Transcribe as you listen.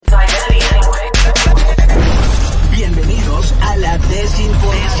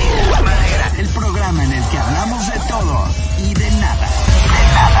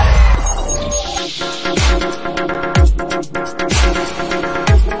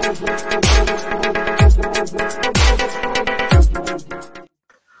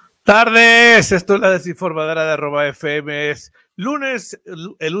Tardes, esto es la Desinformadera de @FM. Es lunes,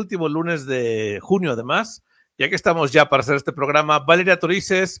 el último lunes de junio, además. Ya que estamos ya para hacer este programa, Valeria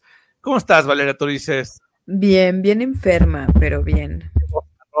Torices. ¿Cómo estás, Valeria Torices? Bien, bien enferma, pero bien.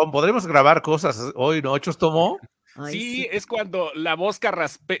 ¿Podremos grabar cosas hoy, no? ¿Ochos tomó? Ay, sí, es cuando la voz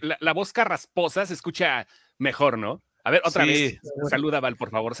carrasposa se escucha mejor, ¿no? A ver, otra vez. Saluda, Val, por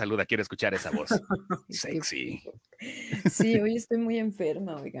favor, saluda. Quiero escuchar esa voz. Sexy. Sí, hoy estoy muy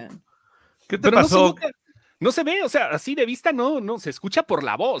enferma, oigan. ¿Qué te pasó? No se ve, o sea, así de vista no, se escucha por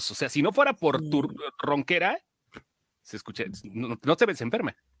la voz. O sea, si no fuera por tu ronquera, se escucha, no te ves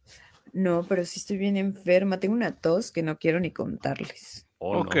enferma. No, pero sí estoy bien enferma. Tengo una tos que no quiero ni contarles.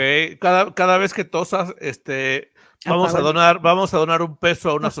 Ok, no. Cada vez que tosas, vamos a donar un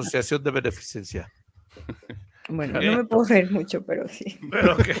peso a una asociación de beneficencia. Bueno, no me puedo reír mucho, pero sí.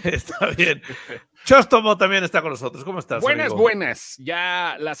 Pero que está bien. Chostomo también está con nosotros. ¿Cómo estás, amigo? Buenas.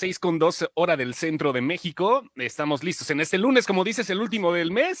 Ya las 6:02 hora del centro de México. Estamos listos en este lunes, como dices, el último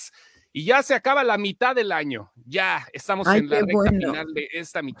del mes. Y ya se acaba la mitad del año. Ya estamos en la recta final de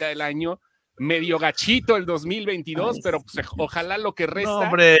esta mitad del año. Medio gachito el 2022, pero pues, ojalá lo que resta. No,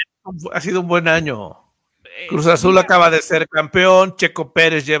 hombre, ha sido un buen año. Cruz Azul acaba de ser campeón. Checo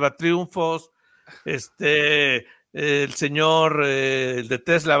Pérez lleva triunfos. El señor de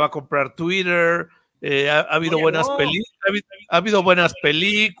Tesla va a comprar Twitter. Ha habido buenas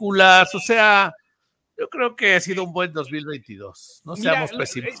películas. O sea, yo creo que ha sido un buen 2022. No seamos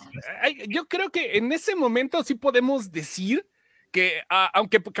pesimistas. Yo creo que en ese momento sí podemos decir que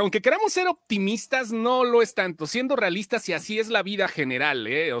aunque queramos ser optimistas, no lo es tanto. Siendo realistas, y así es la vida general,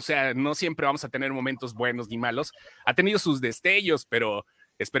 ¿eh? O sea, no siempre vamos a tener momentos buenos ni malos. Ha tenido sus destellos, pero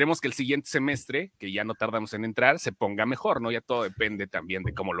esperemos que el siguiente semestre, que ya no tardamos en entrar, se ponga mejor, ¿no? Ya todo depende también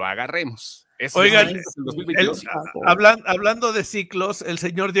de cómo lo agarremos. Oigan, hablando de ciclos, el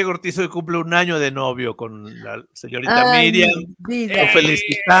señor Diego Ortiz hoy cumple un año de novio con la señorita Miriam. Lo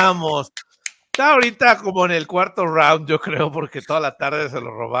felicitamos. Está ahorita como en el cuarto round, yo creo, porque toda la tarde se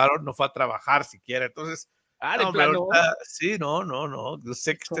lo robaron, no fue a trabajar siquiera. Entonces, de plano. Sí, no. Yo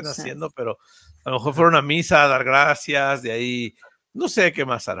sé que estén haciendo, pero a lo mejor fueron a misa a dar gracias, de ahí. No sé qué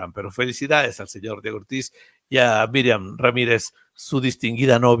más harán, pero felicidades al señor Diego Ortiz y a Miriam Ramírez, su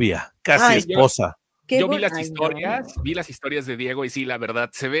distinguida novia, casi esposa. Yo vi las historias de Diego y sí, la verdad,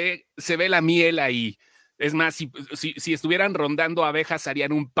 se ve la miel ahí. Es más, si estuvieran rondando abejas,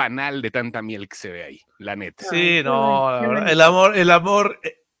 harían un panal de tanta miel que se ve ahí, la neta. Sí, el amor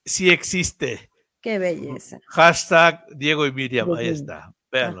sí existe. Qué belleza. Hashtag Diego y Miriam, ahí está.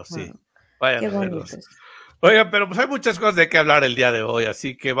 Véanlo, sí. Vayan a verlos. Oigan, pero pues hay muchas cosas de qué hablar el día de hoy,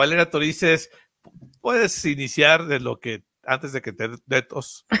 así que Valeria Torices, puedes iniciar antes de que te dé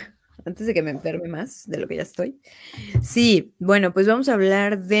tos. Antes de que me enferme más de lo que ya estoy. Sí, bueno, pues vamos a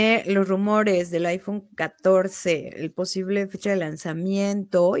hablar de los rumores del iPhone 14, el posible fecha de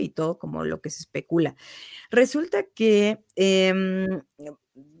lanzamiento y todo como lo que se especula. Resulta que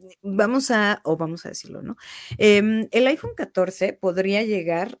vamos a decirlo, ¿no? El iPhone 14 podría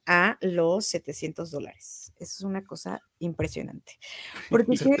llegar a los $700. Eso es una cosa impresionante.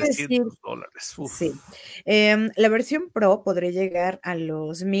 Porque quiere decir, sí, la versión Pro podría llegar a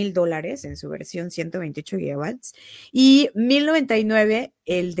los $1,000 en su versión 128 GB y $1,099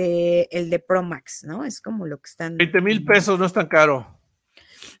 el de Pro Max, ¿no? Es como lo que están. $20,000 no es tan caro.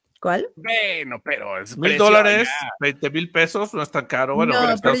 ¿Cuál? Bueno, pero es $1,000, $20,000 no es tan caro. Bueno,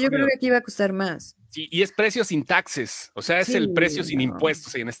 no, pero yo creo que aquí iba a costar más. Sí, y es precio sin taxes, o sea, es el precio sin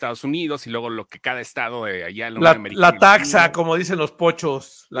impuestos en Estados Unidos y luego lo que cada estado de allá en la Unión Americana. La taxa, como dicen los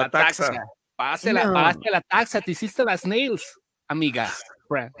pochos, la taxa. Pase la taxa, te hiciste las nails, amiga.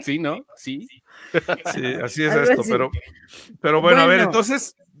 Sí, ¿no? Sí. Sí, así es esto, pero bueno, a ver,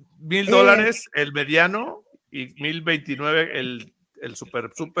 entonces, $1,000 el mediano y $1,029 el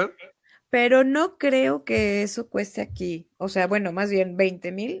super. Pero no creo que eso cueste aquí. O sea, bueno, más bien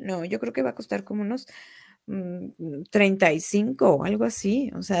 20,000. No, yo creo que va a costar como unos 35 o algo así.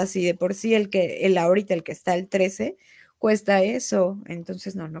 O sea, si de por sí ahorita el que está el 13 cuesta eso.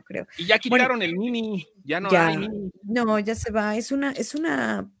 Entonces, no creo. Y ya quitaron el mini. Ya no hay mini. No, ya se va.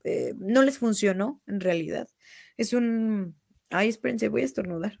 No les funcionó en realidad. Ay, espérense, voy a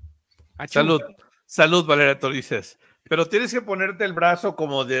estornudar. Salud, Valeria Torices. Pero tienes que ponerte el brazo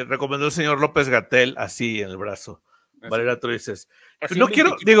como recomendó el señor López-Gatell, así en el brazo. Valeria Torices. No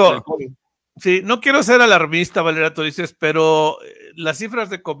quiero ser alarmista, Valeria Torices, pero las cifras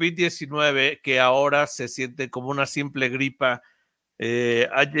de COVID-19, que ahora se sienten como una simple gripa,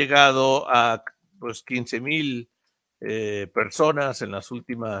 han llegado a 15,000 personas en las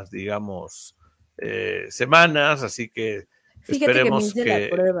últimas, digamos, semanas, así que Fíjate que me hice la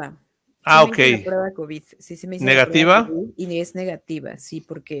prueba. Ok. Me hice la prueba COVID. Sí, me hice ¿Negativa? La prueba COVID y es negativa, sí,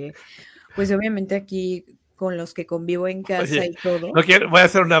 porque pues obviamente aquí con los que convivo en casa y todo. No quiero, voy a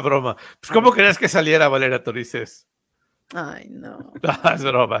hacer una broma. Pues, ¿cómo querías que saliera Valeria Torices? Ay, no. Es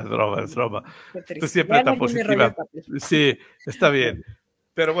broma. Tú siempre tan positiva. Sí, está bien.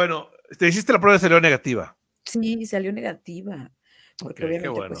 Pero bueno, te hiciste la prueba y salió negativa. Sí, salió negativa. Porque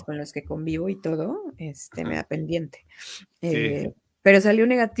obviamente pues con los que convivo y todo, me da pendiente. Sí. Pero salió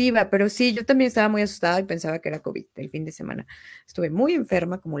negativa, pero sí, yo también estaba muy asustada y pensaba que era COVID el fin de semana. Estuve muy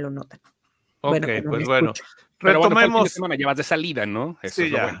enferma, como lo notan. Ok, pues bueno. Pero bueno, el fin de semana ya vas de salida, ¿no? Eso sí,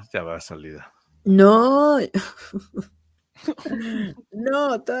 ya va de salida. No.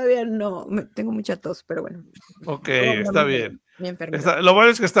 No, todavía no. Tengo mucha tos, pero bueno. Ok, está bien. Lo bueno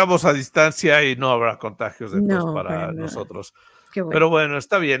es que estamos a distancia y no habrá contagios de tos para nosotros. Qué bueno. Pero bueno,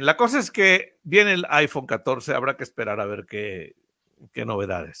 está bien. La cosa es que viene el iPhone 14, habrá que esperar a ver qué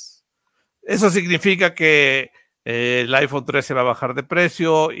novedades. Eso significa que el iPhone 13 va a bajar de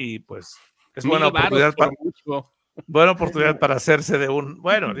precio y pues es buena oportunidad para hacerse de un...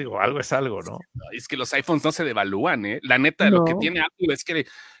 Bueno, digo, algo es algo, ¿no? Es que los iPhones no se devalúan, ¿eh? La neta, lo que tiene Apple es que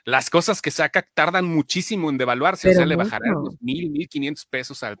las cosas que saca tardan muchísimo en devaluarse. Pero o sea, le bajarán unos 1,000,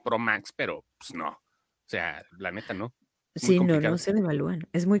 1,500 al Pro Max, pero pues no. O sea, la neta, ¿no? Sí, no se devalúan.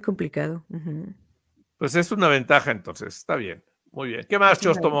 Es muy complicado. Pues es una ventaja, entonces. Está bien. Muy bien. ¿Qué más,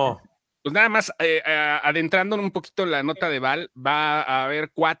 Chóstomo? Pues nada más, adentrándonos un poquito en la nota de Val, va a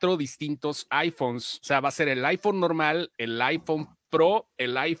haber 4 distintos iPhones. O sea, va a ser el iPhone normal, el iPhone Pro,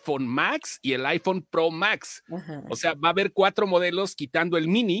 el iPhone Max y el iPhone Pro Max. O sea, va a haber 4 modelos quitando el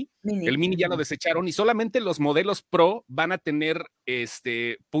mini. El mini ya lo desecharon y solamente los modelos Pro van a tener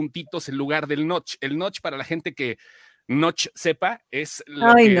puntitos en lugar del notch. El notch, para la gente que notch sepa, es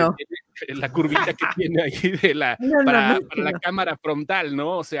tiene, la curvita que tiene ahí para la cámara frontal,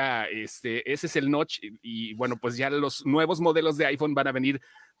 ¿no? O sea, ese es el notch y bueno, pues ya los nuevos modelos de iPhone van a venir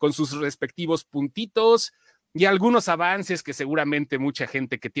con sus respectivos puntitos y algunos avances que seguramente mucha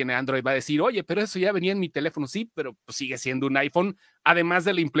gente que tiene Android va a decir, oye, pero eso ya venía en mi teléfono, sí, pero pues sigue siendo un iPhone, además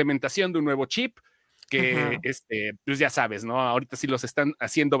de la implementación de un nuevo chip que, pues ya sabes, ¿no? Ahorita sí los están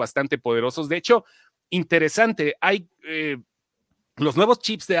haciendo bastante poderosos. De hecho, interesante, hay los nuevos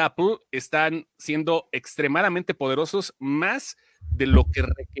chips de Apple están siendo extremadamente poderosos, más de lo que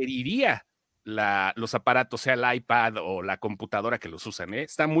requeriría los aparatos, sea el iPad o la computadora que los usan, ¿eh?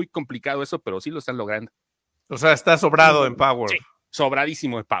 Está muy complicado eso, pero sí lo están logrando. O sea, está sobrado en power. Sí,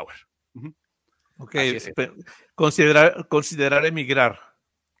 sobradísimo en power. Ok, considerar emigrar.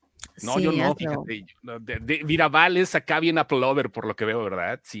 No, sí, yo no, fíjate. Mira, Val es acá bien Apple lover, por lo que veo,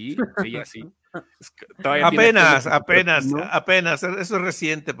 ¿verdad? Sí, sí. Apenas. Eso es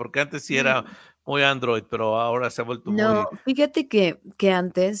reciente, porque antes sí era muy Android, pero ahora se ha vuelto muy... No, fíjate que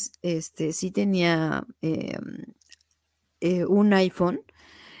antes sí tenía un iPhone.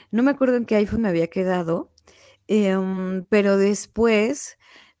 No me acuerdo en qué iPhone me había quedado, pero después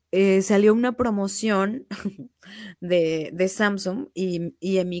salió una promoción de Samsung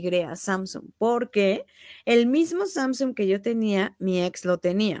y emigré a Samsung, porque el mismo Samsung que yo tenía, mi ex lo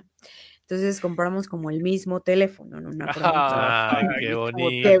tenía. Entonces compramos como el mismo teléfono, ¿no? Una Ay, qué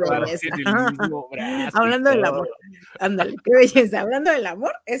bonito. Qué belleza. Hablando del amor. Ándale, qué belleza. Hablando del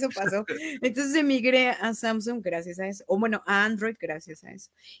amor, eso pasó. Entonces emigré a Samsung gracias a eso. O bueno, a Android gracias a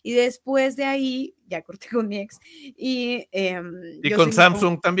eso. Y después de ahí, ya corté con mi ex. Y con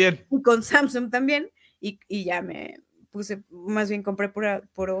Samsung también. Y con Samsung también. Y ya me puse, más bien compré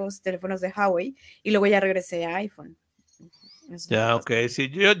puros teléfonos de Huawei. Y luego ya regresé a iPhone. Ya, ok, sí,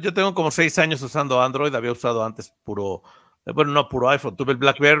 yo tengo como 6 años usando Android, había usado antes puro iPhone, tuve el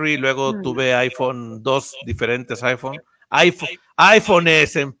BlackBerry, luego tuve iPhone, 2 diferentes iPhones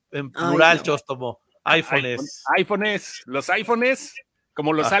en plural. No. Chóstomo, iPhones, los iPhones,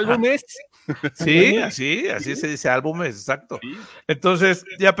 como los álbumes. Sí, así se dice, álbumes, exacto. Sí. Entonces,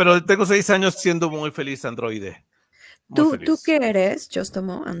 pero tengo 6 años siendo muy feliz Android. ¿Tú qué eres,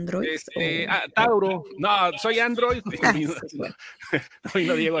 Chóstomo? ¿Android? Tauro. No, soy Android. Hoy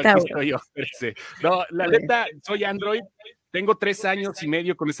no Diego, aquí estoy yo. No, la neta, soy Android. Tengo 3 años y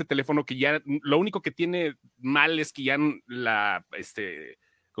medio con este teléfono que ya, lo único que tiene mal es que ya ¿cómo se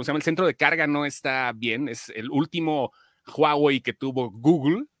llama? El centro de carga no está bien. Es el último Huawei que tuvo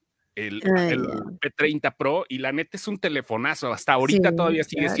Google, el P30 Pro, y la neta es un telefonazo. Hasta ahorita todavía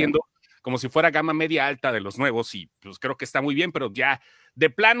sigue siendo como si fuera gama media alta de los nuevos, y pues creo que está muy bien, pero ya de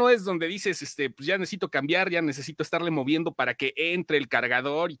plano es donde dices, pues ya necesito cambiar, ya necesito estarle moviendo para que entre el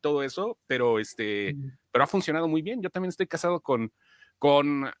cargador y todo eso, pero pero ha funcionado muy bien. Yo también estoy casado con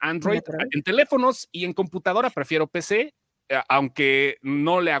Android. En teléfonos y en computadora prefiero PC. aunque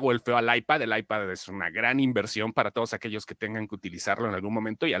no le hago el feo al iPad, el iPad es una gran inversión para todos aquellos que tengan que utilizarlo en algún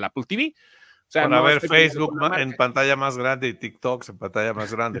momento, y al Apple TV. O sea, para no ver estoy Facebook con la en marca. pantalla más grande y TikToks en pantalla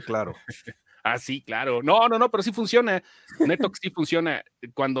más grande, claro. Ah, sí, claro. No, pero sí funciona. Neto que sí funciona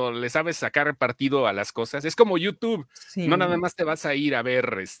cuando le sabes sacar partido a las cosas. Es como YouTube. Sí. No nada más te vas a ir a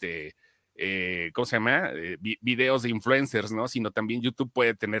ver ¿cómo se llama? Videos de influencers, ¿no? Sino también YouTube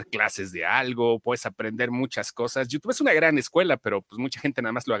puede tener clases de algo, puedes aprender muchas cosas. YouTube es una gran escuela, pero pues mucha gente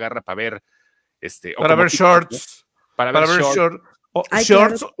nada más lo agarra para ver para ver TikTok, shorts, ¿no? Para ver shorts.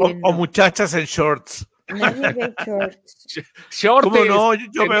 Shorts o muchachas en shorts. Nadie ve shorts. Shorts. ¿Cómo no?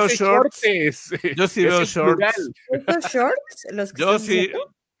 Yo veo shorts. Yo sí veo shorts. ¿Estos shorts? Los que yo sí.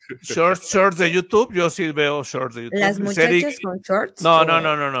 Shorts de YouTube, yo sí veo shorts de YouTube. ¿Las muchachas con shorts?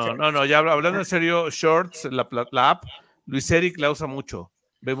 No, ya hablando en serio, shorts, la app, Luis Eric la usa mucho,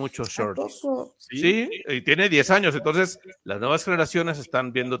 ve muchos shorts. Sí, y tiene 10 años, entonces las nuevas generaciones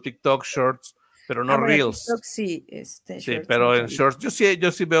están viendo TikTok, shorts, pero no reels. TikTok, sí, sí, pero en shorts,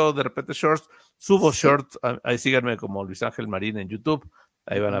 yo sí veo de repente shorts, subo shorts, ahí síganme como Luis Ángel Marín en YouTube,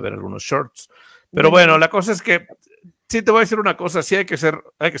 ahí van a ver algunos shorts. Pero bueno, la cosa es que sí te voy a decir una cosa, sí hay que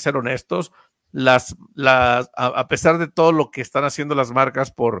ser honestos. A pesar de todo lo que están haciendo las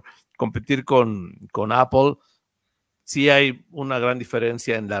marcas por competir con Apple, sí hay una gran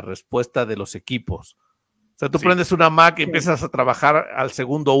diferencia en la respuesta de los equipos. O sea, tú prendes una Mac y empiezas a trabajar al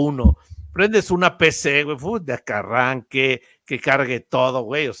segundo uno. Prendes una PC, güey, de que arranque, que cargue todo,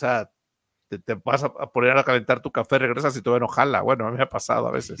 güey. O sea, te vas a poner a calentar tu café, regresas y todavía no jala. Bueno, a mí me ha pasado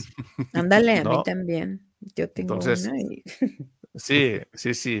a veces. Ándale, ¿no? A mí también. Yo tengo una y...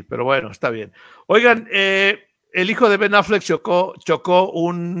 Sí, pero bueno, está bien. Oigan, el hijo de Ben Affleck chocó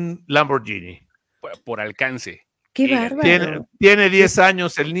un Lamborghini. Por alcance. ¡Qué bárbaro! Tiene 10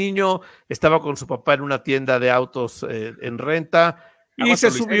 años el niño, estaba con su papá en una tienda de autos en renta y se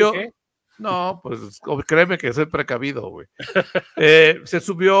subió... No, pues créeme que soy precavido, güey. Se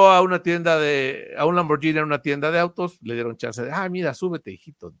subió a una tienda a un Lamborghini en una tienda de autos, le dieron chance de, mira, súbete,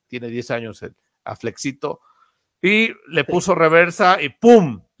 hijito, tiene 10 años el Affleckcito, y le puso reversa y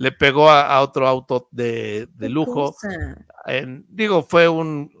 ¡pum! Le pegó a otro auto de lujo. Fue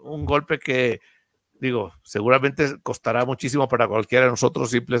un golpe que, seguramente costará muchísimo para cualquiera de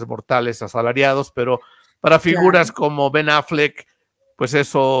nosotros, simples mortales asalariados, pero para figuras como Ben Affleck, pues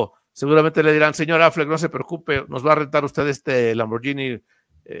eso... Seguramente le dirán, señor Affleck, no se preocupe, nos va a rentar usted este Lamborghini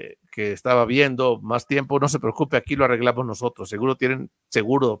que estaba viendo más tiempo, no se preocupe, aquí lo arreglamos nosotros. Seguro tienen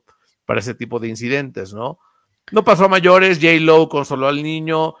seguro para ese tipo de incidentes, ¿no? No pasó a mayores, J-Lo consoló al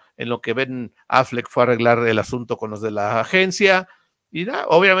niño, en lo que Ben Affleck fue a arreglar el asunto con los de la agencia, y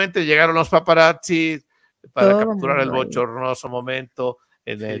obviamente llegaron los paparazzi para capturar el bochornoso momento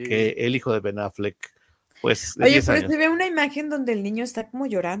en el que el hijo de Ben Affleck... Pues de 10 años. Se ve una imagen donde el niño está como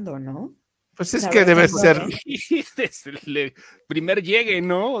llorando, ¿no? Pues es que debe ser. El primer llegue,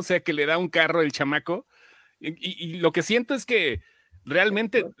 ¿no? O sea, que le da un carro el chamaco. Y lo que siento es que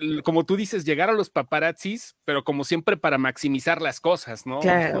realmente, como tú dices, llegaron los paparazzis, pero como siempre para maximizar las cosas, ¿no?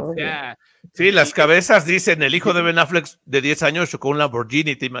 Claro. O sea, sí, las cabezas dicen, el hijo de Ben Affleck de 10 años chocó un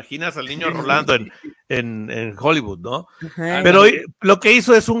Lamborghini, ¿te imaginas al niño rolando en Hollywood, ¿no? Ajá. Pero lo que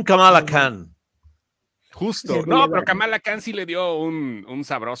hizo es un Kamala Khan. Justo. No, pero Kamala Khan sí le dio un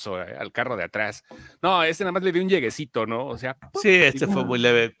sabroso al carro de atrás. No, ese nada más le dio un lleguecito, ¿no? O sea. Sí, fue muy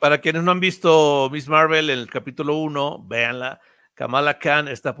leve. Para quienes no han visto Miss Marvel en el capítulo 1, véanla. Kamala Khan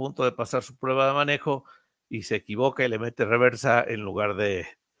está a punto de pasar su prueba de manejo y se equivoca y le mete reversa en lugar de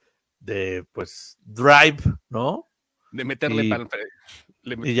pues, drive, ¿no? De meterle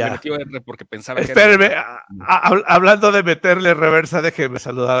le metió R porque pensaba Espérenme, que era... hablando de meterle reversa, déjeme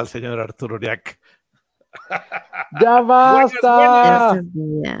saludar al señor Arturo Uriac. ¡Ya basta!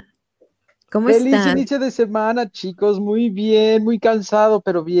 ¿Cómo Feliz están? inicio de semana, chicos. Muy bien, muy cansado,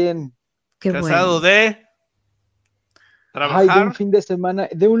 pero bien. Qué ¿Cansado de trabajar? Ay, de un fin de semana,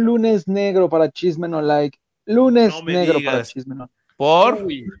 de un lunes negro para Chisme No Like. Lunes negro digas. para Chisme No. ¿Por?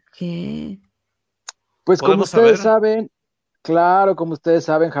 ¿Qué? Pues como ustedes saben, claro, como ustedes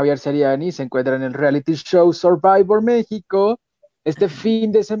saben, Javier Seriani se encuentra en el reality show Survivor México. Este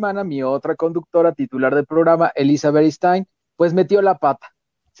fin de semana, mi otra conductora titular del programa, Elizabeth Stein, pues metió la pata.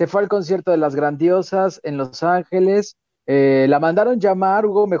 Se fue al concierto de Las Grandiosas en Los Ángeles. La mandaron llamar,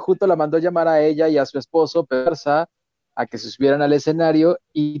 Hugo Mejuto la mandó llamar a ella y a su esposo, Persa, a que se subieran al escenario,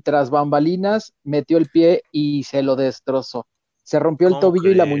 y tras bambalinas metió el pie y se lo destrozó. Se rompió el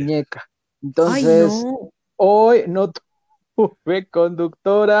tobillo y la muñeca. Entonces, hoy no tuve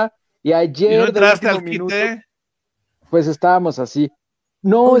conductora y ayer... ¿Y no entraste al quite? Pues estábamos así.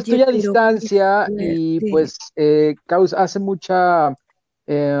 No, Oye, estoy a pero distancia y pues hace mucha,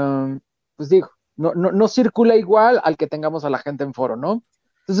 pues digo, no circula igual al que tengamos a la gente en foro, ¿no?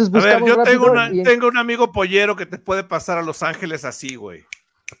 Entonces A ver, buscamos yo rápido tengo un amigo pollero que te puede pasar a Los Ángeles así, güey.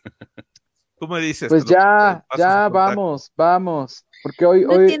 Tú me dices. Pues te paso ya, su contacto. vamos, porque hoy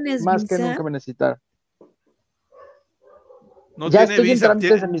 ¿No tienes más que visa? nunca me necesitar. No Ya tiene estoy en visa,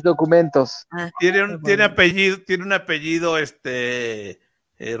 trámites de mis documentos. tiene Bueno. un apellido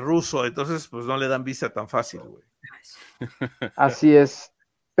ruso, entonces pues no le dan visa tan fácil, güey. Así es.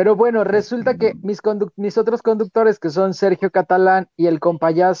 Pero bueno, resulta que mis otros conductores, que son Sergio Catalán y el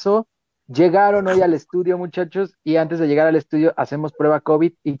Compayazo, llegaron hoy al estudio, muchachos, y antes de llegar al estudio hacemos prueba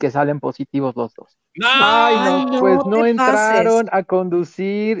COVID y que salen positivos los dos. ¡No! Ay, no, pues no no te entraron pases. a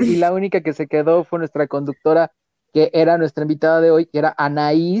conducir y la única que se quedó fue nuestra conductora, que era nuestra invitada de hoy, que era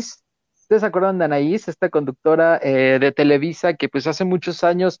Anaís. ¿Ustedes se acuerdan de Anaís, esta conductora de Televisa que pues hace muchos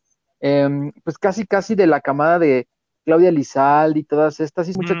años, pues casi de la camada de Claudia Lizalde y todas estas,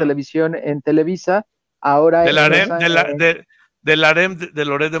 hizo mucha televisión en Televisa, ahora Del en harem, del harem de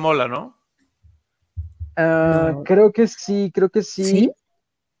Loret de Mola, ¿no? No. creo que sí, ¿Sí?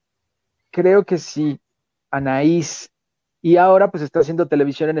 creo que sí, Anaís. Y ahora pues está haciendo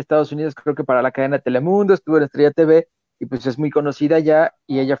televisión en Estados Unidos, creo que para la cadena Telemundo, estuvo en Estrella TV y pues es muy conocida ya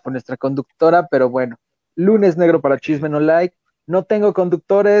y ella fue nuestra conductora, pero bueno, lunes negro para Chisme No Like, no tengo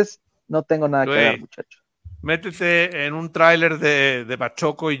conductores, no tengo nada que dar, Güey, muchachos. métete en un tráiler de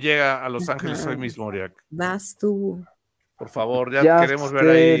Bachoco y llega a Los Ángeles hoy mismo, Oriak. Vas tú. Por favor, ya Ya queremos ver sé,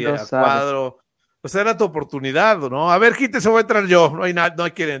 ahí lo a sabes. cuadro. Pues era tu oportunidad, ¿no? A ver, quítese, voy a entrar yo. No hay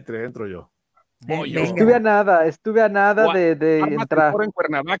quien entre, entro yo. Voy yo. Estuve a nada de Armas el entrar. foro en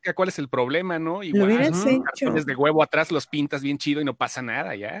Cuernavaca, ¿cuál es el problema, no? Lo Igual, hubieras unos hecho. cartones de huevo atrás los pintas bien chido y no pasa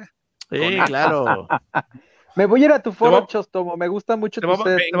nada, ya. Sí, claro. Me voy a ir a tu Te foro, va- Chostomo, me gusta mucho Te tu va,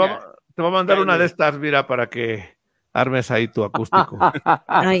 set. te va- te va a mandar una de Dale. estas, mira, para que armes ahí tu acústico.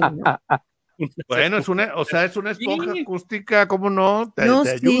 Ay, no. Bueno, es una esponja Sí. acústica, ¿cómo no? No,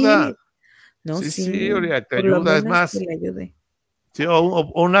 Te sí. ayuda. No, Sí, Oriak, te Por lo ayuda. Es menos más, que le ayude. sí,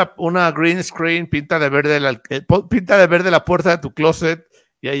 o una green screen, pinta de verde la puerta de tu closet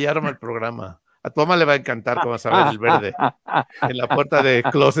y ahí arma el programa. A tu mamá le va a encantar cómo vas a ver el verde en la puerta de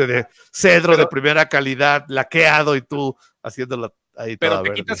closet de cedro de primera calidad, laqueado y tú haciéndolo ahí Pero toda te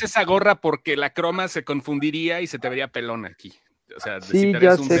verde. quitas esa gorra porque la croma se confundiría y se te vería pelón aquí. O sea, Sí, ya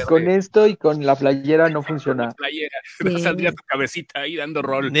necesitarías un sé, verde con esto y con la playera no funciona. playera. Sí. No saldría tu cabecita ahí dando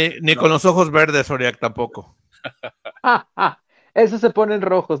rol. Ni con los ojos verdes, Oriak, tampoco. Esos se ponen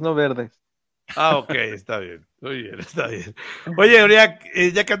rojos, no verdes. Ah, ok, está bien. Muy bien, está bien. Oye, Oriak,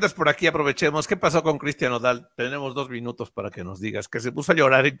 ya que andas por aquí, aprovechemos. ¿Qué pasó con Cristian Nodal? Tenemos 2 minutos para que nos digas que se puso a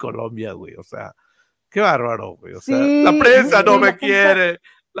llorar en Colombia, güey. O sea, qué bárbaro, güey. O sea, Sí, la prensa no me la quiere.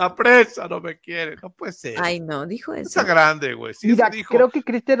 La prensa no me quiere. No puede ser. Ay, no, dijo eso. Está grande, güey. Sí, Mira, eso dijo. creo que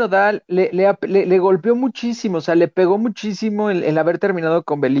Cristian Nodal le golpeó muchísimo, o sea, le pegó muchísimo el haber terminado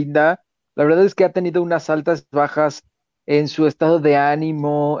con Belinda. La verdad es que ha tenido unas altas y bajas en su estado de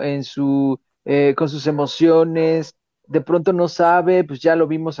ánimo, con sus emociones. De pronto no sabe, pues ya lo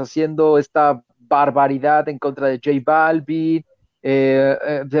vimos haciendo esta barbaridad en contra de J Balvin.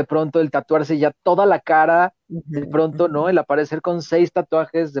 De pronto el tatuarse ya toda la cara, de pronto, ¿no? El aparecer con 6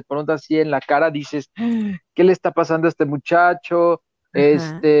 tatuajes, de pronto así en la cara, dices, ¿qué le está pasando a este muchacho?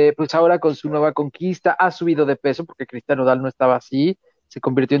 Ajá. Pues ahora con su nueva conquista ha subido de peso porque Cristian Nodal no estaba así, se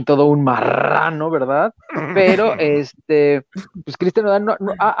convirtió en todo un marrano, ¿verdad? Pero pues Cristian Nodal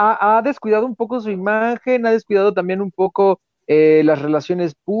ha descuidado un poco su imagen, ha descuidado también un poco las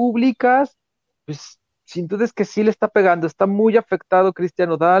relaciones públicas, pues sin duda es que sí le está pegando, está muy afectado Cristian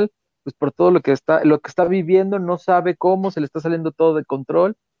Nodal, pues por todo lo que está viviendo, no sabe cómo, se le está saliendo todo de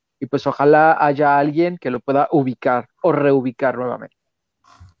control y pues ojalá haya alguien que lo pueda ubicar o reubicar nuevamente.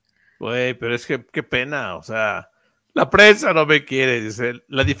 Güey, pero es que qué pena, o sea, la prensa no me quiere,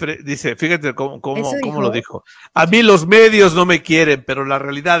 dice, fíjate cómo lo dijo. A mí los medios no me quieren, pero la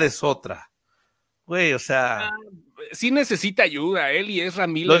realidad es otra. Güey, o sea. Sí necesita ayuda, él y Ezra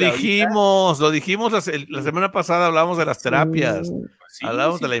Miller. Lo dijimos la semana pasada, hablamos de las terapias, Sí,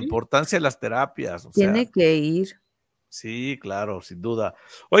 hablamos de la importancia de las terapias. O Tiene sea, que ir. Sí, claro, sin duda.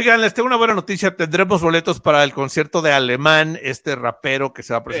 Oigan, les tengo una buena noticia. Tendremos boletos para el concierto de Alemán, este rapero que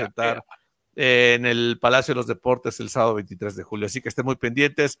se va a presentar en el Palacio de los Deportes el sábado 23 de julio. Así que estén muy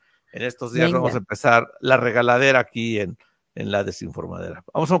pendientes. En estos días vamos a empezar la regaladera aquí en la Desinformadera.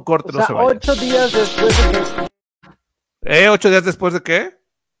 Vamos a un corte, no se vayan. 8 días después de que... 8 días después de qué?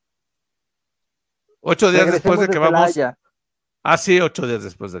 8 días después de que vamos. Celaya. Ah, sí, 8 días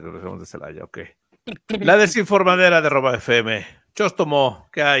después de que regresemos de Celaya, ok. La desinformadera de Roma FM. Chóstomo,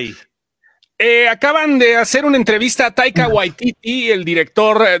 ¿qué hay? Acaban de hacer una entrevista a Taika Waititi, el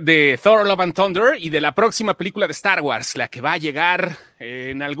director de Thor Love and Thunder y de la próxima película de Star Wars, la que va a llegar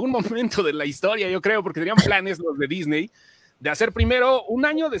en algún momento de la historia, yo creo, porque tenían planes los de Disney de hacer primero un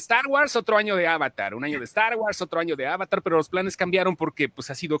año de Star Wars, otro año de Avatar, un año de Star Wars, otro año de Avatar, pero los planes cambiaron porque pues,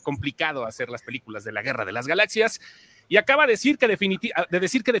 ha sido complicado hacer las películas de la Guerra de las Galaxias, y acaba de decir que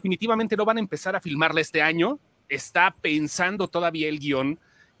definitivamente no van a empezar a filmarla este año. Está pensando todavía el guión.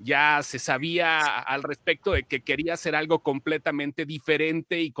 Ya se sabía al respecto de que quería hacer algo completamente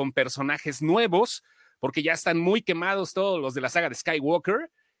diferente y con personajes nuevos, porque ya están muy quemados todos los de la saga de Skywalker,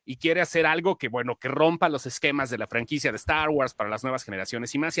 y quiere hacer algo que, bueno, que rompa los esquemas de la franquicia de Star Wars para las nuevas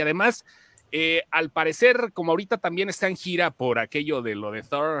generaciones y más. Y además, al parecer, como ahorita también está en gira por aquello de lo de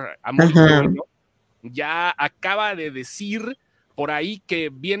Thor, Amor y Trueno, ya acaba de decir por ahí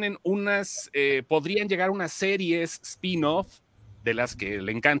que vienen podrían llegar unas series spin-off de las que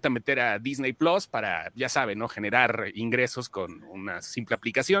le encanta meter a Disney Plus para, ya saben, ¿no? Generar ingresos con una simple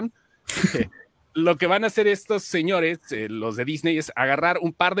aplicación. Lo que van a hacer estos señores, los de Disney, es agarrar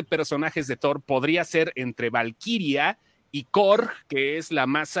un par de personajes de Thor. Podría ser entre Valkyria y Korg, que es la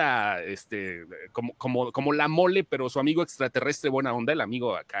masa, como la mole, pero su amigo extraterrestre buena onda, el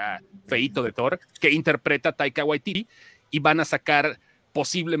amigo acá feíto de Thor, que interpreta Taika Waititi, y van a sacar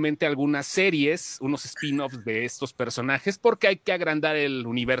posiblemente algunas series, unos spin-offs de estos personajes, porque hay que agrandar el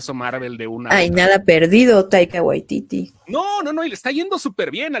universo Marvel de una... Ay, nada perdido, Taika Waititi. No, y le está yendo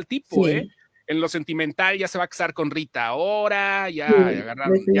súper bien al tipo, sí. En lo sentimental ya se va a casar con Rita ahora, ya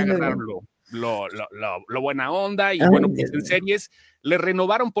agarraron lo buena onda, y bueno, pues en series le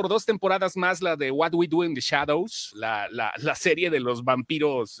renovaron por 2 temporadas más la de What We Do in the Shadows, la serie de los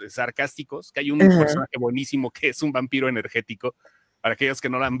vampiros sarcásticos, que hay un personaje buenísimo que es un vampiro energético. Para aquellos que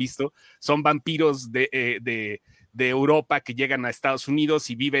no lo han visto, son vampiros de Europa que llegan a Estados Unidos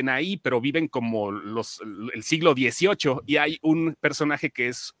y viven ahí, pero viven como el siglo XVIII, y hay un personaje que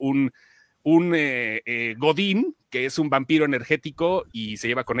es un Godín, que es un vampiro energético y se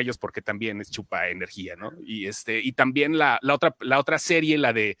lleva con ellos porque también es chupa energía, ¿no? Y también la otra serie,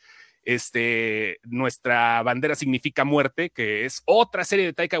 la de Nuestra bandera significa muerte, que es otra serie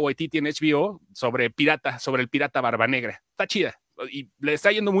de Taika Waititi en HBO sobre el pirata Barba Negra. Está chida y le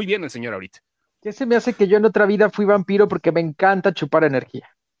está yendo muy bien al señor ahorita. ¿Qué se me hace que yo en otra vida fui vampiro porque me encanta chupar energía?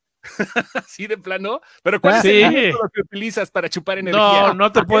 ¿Sí, de plano? ¿Pero cuál es el método que utilizas para chupar energía?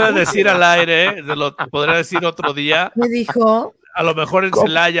 No te puedo decir al aire, te podría decir otro día. ¿Qué dijo? A lo mejor en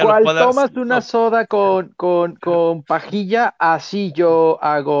Celaya lo puedas... tomas una soda con pajilla, así yo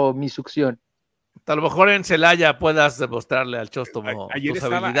hago mi succión. A lo mejor en Celaya puedas demostrarle al Chóstomo tus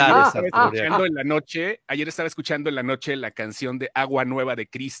habilidades. Ayer estaba escuchando en la noche la canción de Agua Nueva de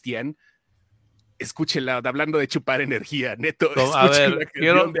Cristian. Escúchela, hablando de chupar energía, neto.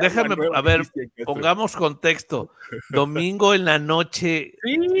 Pongamos contexto. Domingo en la noche,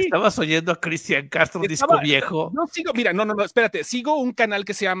 ¿sí? ¿Estabas oyendo a Cristian Castro, disco viejo? No, espérate, sigo un canal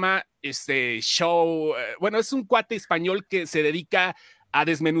que se llama Show, es un cuate español que se dedica a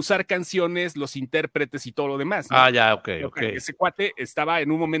desmenuzar canciones, los intérpretes y todo lo demás, ¿no? Ah, ya, ok. Ese cuate estaba en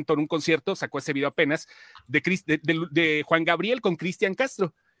un momento en un concierto, sacó ese video apenas, de Juan Gabriel con Cristian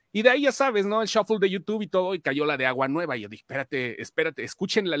Castro. Y de ahí ya sabes, ¿no? El shuffle de YouTube y todo, y cayó la de Agua Nueva. Y yo dije, espérate,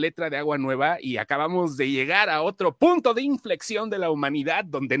 escuchen la letra de Agua Nueva, y acabamos de llegar a otro punto de inflexión de la humanidad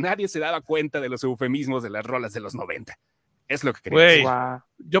donde nadie se daba cuenta de los eufemismos de las rolas de los 90. Es lo que quería. Wow.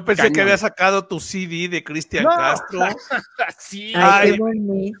 Yo pensé que había sacado tu CD de Cristian Castro. Sí. Ay, qué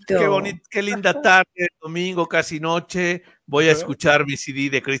bonito. Qué bonito, qué linda tarde, domingo, casi noche. Voy a escuchar mi CD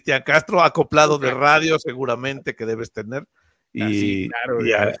de Cristian Castro, acoplado de radio, seguramente que debes tener. Y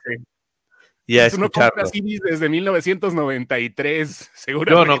a tú no compras CDs desde 1993, Yo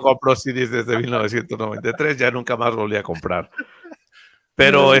seguramente. no compro CDs desde 1993, ya nunca más volví a comprar.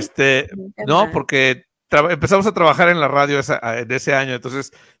 Pero no, porque empezamos a trabajar en la radio en ese año,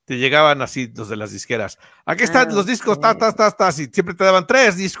 entonces te llegaban así los de las disqueras. Aquí están los discos, y siempre te daban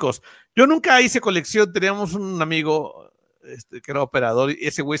 3 discos. Yo nunca hice colección, teníamos un amigo que era operador, y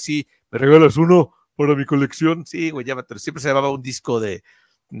ese güey sí, ¿me regalas uno para mi colección? Sí, güey, llámatelo. Siempre se llevaba un disco de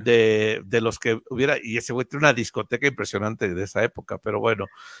los que hubiera, y ese güey tiene una discoteca impresionante de esa época, pero bueno,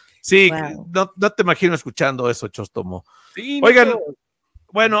 sí, wow. No te imagino escuchando eso, Chóstomo. Sí, oigan,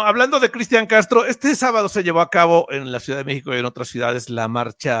 bueno, hablando de Cristian Castro, este sábado se llevó a cabo en la Ciudad de México y en otras ciudades la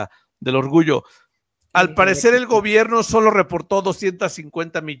Marcha del Orgullo. Al parecer el gobierno solo reportó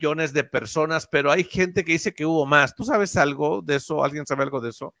 250 millones de personas, pero hay gente que dice que hubo más. ¿Tú sabes algo de eso? ¿Alguien sabe algo de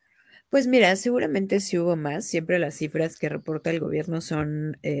eso? Pues mira, seguramente sí hubo más, siempre las cifras que reporta el gobierno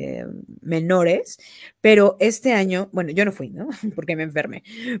son menores, pero este año, bueno, yo no fui, ¿no? Porque me enfermé,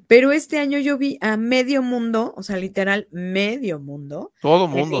 pero este año yo vi a medio mundo, o sea, literal, medio mundo. Todo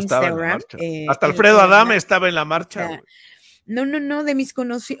En mundo estaba en la Instagram. marcha. Hasta Alfredo Adame estaba en la marcha, güey. No, de mis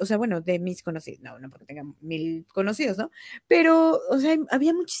conocidos, o sea, bueno, de mis conocidos, no porque tenga 1000 conocidos, ¿no? Pero, o sea,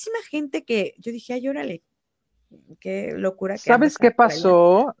 había muchísima gente que yo dije, ay, órale, qué locura. ¿Sabes qué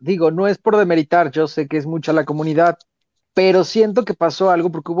pasó? Digo, no es por demeritar, yo sé que es mucha la comunidad, pero siento que pasó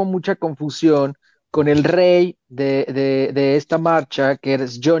algo porque hubo mucha confusión con el rey de esta marcha, que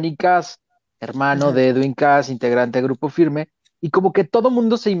es Johnny Cass, hermano de Edwin Cass, integrante de Grupo Firme, y como que todo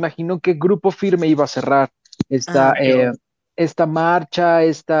mundo se imaginó que Grupo Firme iba a cerrar esta marcha,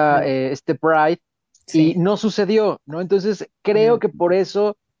 este Pride, y no sucedió, ¿no? Entonces creo que por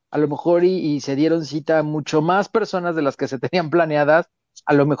eso a lo mejor y se dieron cita a mucho más personas de las que se tenían planeadas,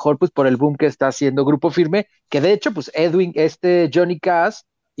 a lo mejor pues por el boom que está haciendo Grupo Firme, que de hecho pues Johnny Cass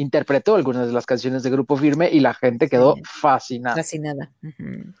interpretó algunas de las canciones de Grupo Firme y la gente quedó fascinada. Fascinada.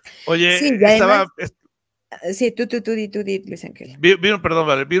 Oye, sí, estaba... Sí, tú di, Luis Ángel.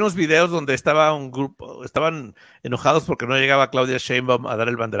 Vi unos videos donde estaba un grupo, estaban enojados porque no llegaba Claudia Sheinbaum a dar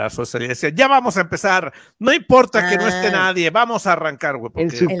el banderazo. Y decían, ya vamos a empezar, no importa que no esté nadie, vamos a arrancar, güey.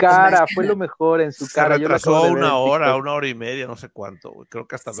 En su cara, fue lo mejor, en su cara. Se retrasó una hora y media, no sé cuánto, güey. Creo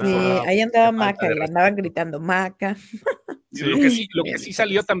que hasta ahí andaba Maca, y andaban gritando Maca. Sí. Lo que sí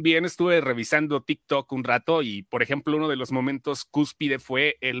salió también, estuve revisando TikTok un rato y, por ejemplo, uno de los momentos cúspide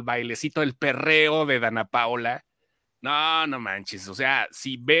fue el bailecito, el perreo de Dana Paola. No manches, o sea,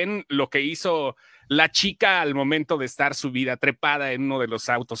 si ven lo que hizo la chica al momento de estar subida, trepada en uno de los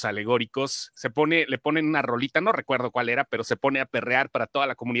autos alegóricos, le ponen una rolita, no recuerdo cuál era, pero se pone a perrear para toda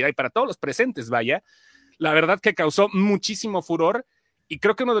la comunidad y para todos los presentes, vaya. La verdad que causó muchísimo furor. Y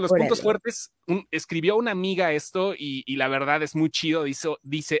creo que uno de los puntos fuertes, escribió una amiga esto y la verdad es muy chido,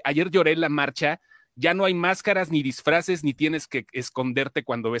 dice, ayer lloré en la marcha, ya no hay máscaras ni disfraces ni tienes que esconderte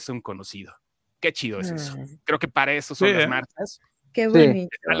cuando ves a un conocido. Qué chido es eso. Creo que para eso son las marchas. Qué bonito.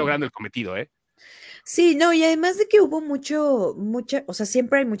 Están logrando el cometido, ¿eh? Sí, no, y además de que hubo o sea,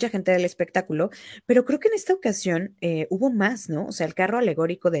 siempre hay mucha gente del espectáculo, pero creo que en esta ocasión hubo más, ¿no? O sea, el carro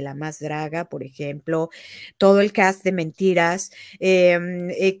alegórico de La Más Draga, por ejemplo, todo el cast de Mentiras,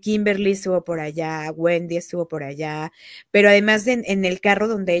 Kimberly estuvo por allá, Wendy estuvo por allá, pero además en el carro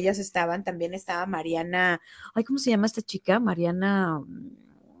donde ellas estaban, también estaba Mariana, ay, ¿cómo se llama esta chica? Mariana...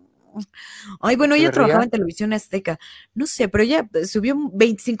 Ay, bueno, ella trabajaba en Televisión Azteca, no sé, pero ella subió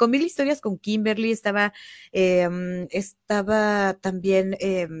 25,000 historias con Kimberly, estaba también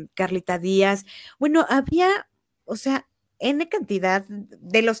Carlita Díaz, bueno, había, o sea, N cantidad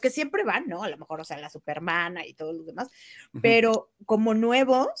de los que siempre van, ¿no? A lo mejor, o sea, la Supermana y todos los demás, pero como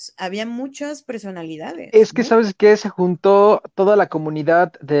nuevos, había muchas personalidades. Es que, ¿sabes qué? Se juntó toda la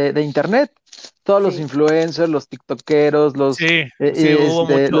comunidad de internet, todos los influencers, los tiktokeros, los de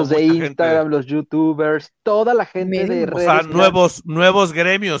Instagram, los youtubers, toda la gente de redes. O sea, nuevos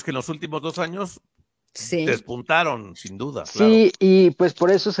gremios que en los últimos 2 años despuntaron, sin duda. Sí, y pues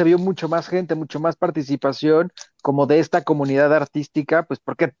por eso se vio mucho más gente, mucho más participación como de esta comunidad artística, pues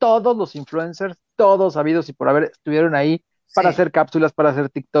porque todos los influencers, todos habidos y por haber, estuvieron ahí para hacer cápsulas, para hacer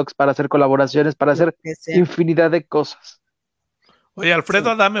TikToks, para hacer colaboraciones, para hacer infinidad de cosas. Oye, Alfredo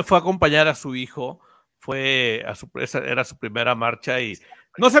Adame fue a acompañar a su hijo, era su primera marcha y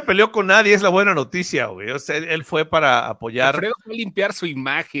no se peleó con nadie, es la buena noticia, güey. O sea, él fue para apoyar. Alfredo fue a limpiar su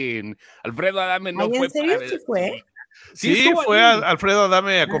imagen. Alfredo Adame no fue. ¿En serio sí fue? Sí, fue Alfredo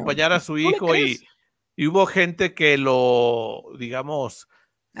Adame a acompañar a su hijo y hubo gente que digamos,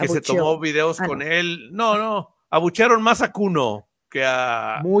 que se tomó videos con él. No, abuchearon más a Cuno que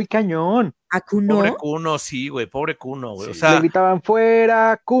a... Muy cañón. ¿A Cuno? Pobre Cuno, sí, güey, pobre Cuno, güey. Sí. O sea, le gritaban,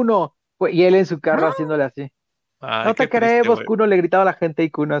 fuera, Cuno. Y él en su carro haciéndole así. Ay, no te queremos, triste, Cuno, le gritaba a la gente y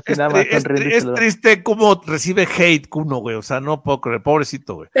Cuno así nada más sonriendo. Es triste cómo recibe hate Cuno, güey, o sea, no puedo creer,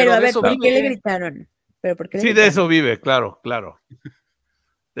 pobrecito, güey. Pero a ver, ¿por qué le gritaron? De eso vive, claro.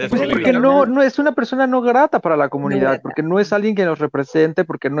 Porque no es una persona no grata para la comunidad, porque no es alguien que nos represente,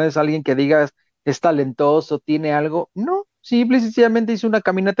 porque no es alguien que digas es talentoso, tiene algo. No, simple y sencillamente hizo una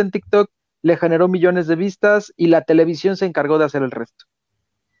caminata en TikTok, le generó millones de vistas y la televisión se encargó de hacer el resto.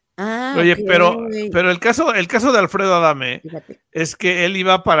 Oye, pero el caso de Alfredo Adame es que él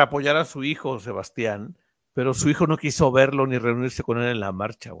iba para apoyar a su hijo, Sebastián, pero su hijo no quiso verlo ni reunirse con él en la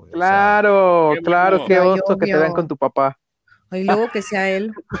marcha, güey. Claro, qué oso que te vean con tu papá. Y luego que sea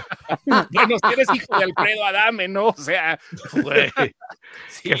él. Bueno, si eres hijo de Alfredo Adame, ¿no? O sea, güey,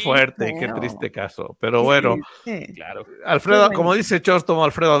 sí, qué fuerte, qué triste caso. Pero bueno, claro. Alfredo, como dice Chóstomo,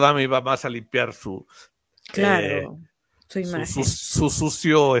 Alfredo Adame va más a limpiar su imagen. Su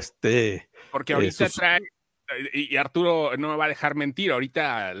sucio, porque ahorita trae, y Arturo no me va a dejar mentir,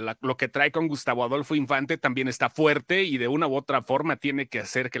 ahorita lo que trae con Gustavo Adolfo Infante también está fuerte y de una u otra forma tiene que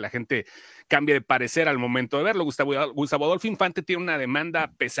hacer que la gente cambie de parecer al momento de verlo. Gustavo Adolfo Infante tiene una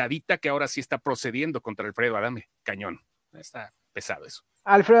demanda pesadita que ahora sí está procediendo contra Alfredo Adame. Cañón. Está pesado eso.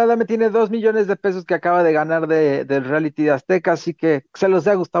 Alfredo Adame tiene 2 millones de pesos que acaba de ganar del reality de Azteca, así que se los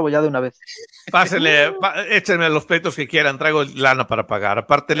dé a Gustavo ya de una vez. Pásenle, échenme los pleitos que quieran, traigo lana para pagar.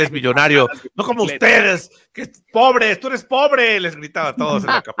 Aparte, él es millonario, no como ustedes, que pobres, tú eres pobre, les gritaba a todos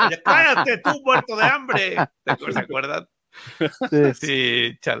en la campaña. ¡Cállate, tú muerto de hambre! ¿Se acuerdan?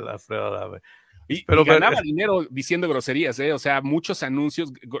 Sí, chala, Alfredo Adame. Pero ganaba dinero diciendo groserías, o sea, muchos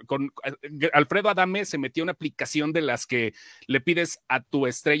anuncios. Alfredo Adame se metió una aplicación de las que le pides a tu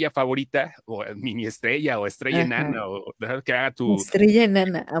estrella favorita, o mini estrella, o estrella enana, o que haga tu... Estrella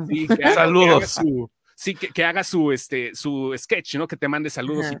enana, amo. Sí, saludos. Que haga su sketch, ¿no? Que te mande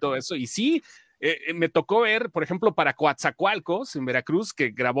saludos y todo eso. Y sí, me tocó ver, por ejemplo, para Coatzacoalcos, en Veracruz,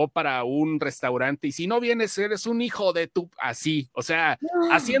 que grabó para un restaurante, y si no vienes, eres un hijo de tu... Así, o sea,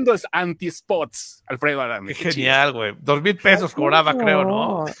 haciendo anti-spots, Alfredo Adame. Qué genial, güey. 2,000 pesos cobraba, creo,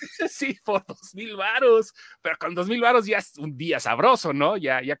 ¿no? Sí, por 2,000 varos, pero con 2,000 varos ya es un día sabroso, ¿no?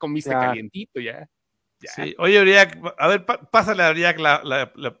 Ya comiste calientito, ya. Sí. Oye, Uriak, a ver, pásale a Uriak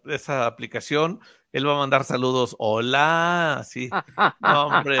esa aplicación, él va a mandar saludos. Hola, sí. No,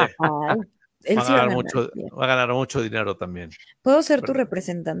 hombre. Va a ganar mucho dinero también. ¿Puedo ser tu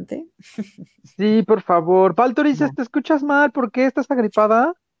representante? Sí, por favor. Valtorices, ¿te escuchas mal? ¿Por qué? ¿Estás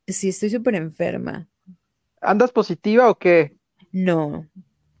agripada? Sí, estoy súper enferma. ¿Andas positiva o qué? No.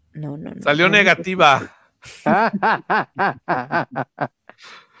 Salió negativa.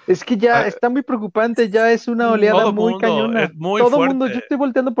 Es que ya está muy preocupante, ya es una oleada muy cañona. Todo el mundo, yo estoy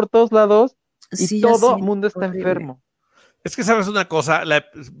volteando por todos lados y todo el mundo está enfermo. Es que, ¿sabes una cosa?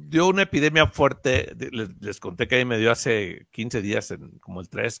 Dio una epidemia fuerte, les conté que ahí me dio hace 15 días, como el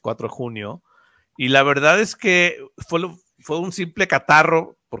 3, 4 de junio, y la verdad es que fue un simple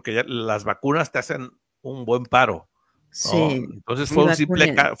catarro, porque ya las vacunas te hacen un buen paro, ¿no? Sí. Entonces fue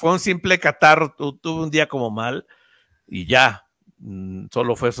un simple catarro, tuve un día como mal, y ya,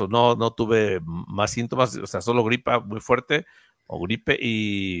 solo fue eso, no tuve más síntomas, o sea, solo gripa muy fuerte, o gripe,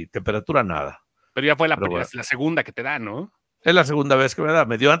 y temperatura nada. Pero ya fue la segunda que te da, ¿no? Es la segunda vez que me da.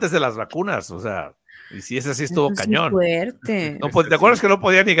 Me dio antes de las vacunas, o sea, y si ese sí estuvo cañón. Fuerte. No, ¿te acuerdas que no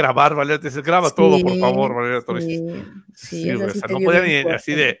podía ni grabar, Valeria? Te dice, graba todo, por favor, Valeria. Sí, o sea, no podía ni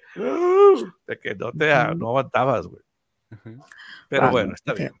así de que no aguantabas, güey. Pero bueno,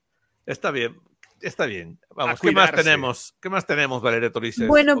 está bien. Vamos, ¿qué más tenemos? ¿Qué más tenemos, Valeria Torices?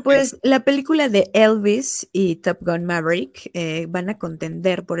 Bueno, pues la película de Elvis y Top Gun Maverick van a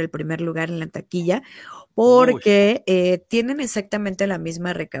contender por el primer lugar en la taquilla porque tienen exactamente la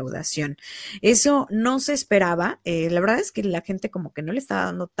misma recaudación. Eso no se esperaba. La verdad es que la gente como que no le estaba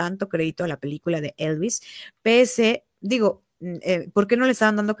dando tanto crédito a la película de Elvis, ¿por qué no le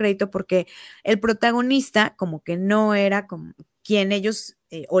estaban dando crédito? Porque el protagonista como que no era como quien ellos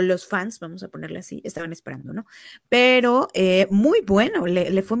o los fans, vamos a ponerle así, estaban esperando, ¿no? Pero muy bueno,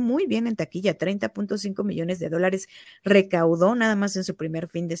 le fue muy bien en taquilla, $30.5 millones recaudó nada más en su primer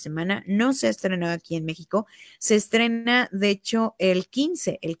fin de semana. No se ha estrenado aquí en México, se estrena de hecho el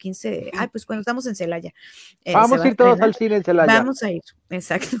 15, pues cuando estamos en Celaya. Vamos a ir todos al cine en Celaya. Vamos a ir,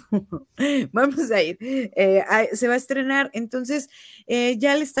 exacto, vamos a ir. Se va a estrenar, entonces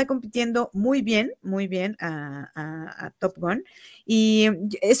ya le está compitiendo muy bien a Top Gun, y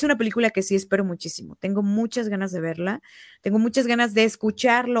es una película que sí espero muchísimo. Tengo muchas ganas de verla, tengo muchas ganas de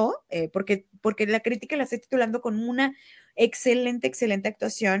escucharlo, porque la crítica la está titulando con una excelente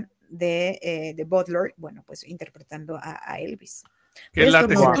actuación de Butler, bueno, pues interpretando a Elvis. Que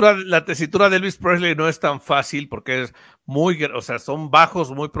la tesitura de Elvis Presley no es tan fácil porque es son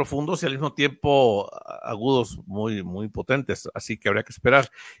bajos muy profundos y al mismo tiempo agudos muy, muy potentes, así que habría que esperar.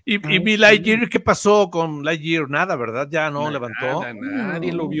 Y mi Lightyear, ¿qué pasó con Lightyear? Nada, ¿verdad? Ya no levantó.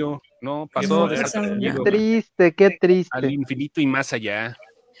 Nadie lo vio, no, pasó qué triste. Al infinito y más allá.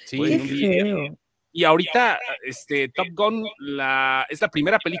 Sí, qué y ahorita Top Gun es la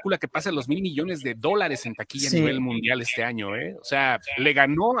primera película que pasa los $1,000 millones en taquilla a nivel mundial este año, O sea, le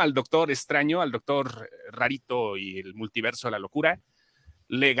ganó al Doctor Extraño, al Doctor Rarito y el Multiverso de la Locura.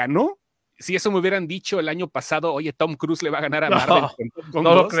 Le ganó, si eso me hubieran dicho el año pasado, oye, Tom Cruise le va a ganar a Marvel.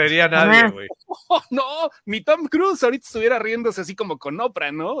 No lo creería nadie, güey. No, ni Tom Cruise ahorita estuviera riéndose así como con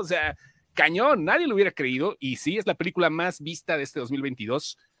Oprah, ¿no? O sea, cañón, nadie lo hubiera creído. Y sí, es la película más vista de este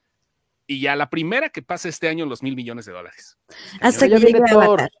 2022. Y ya la primera que pasa este año los $1,000 millones. Hasta ya que viene llegue Thor,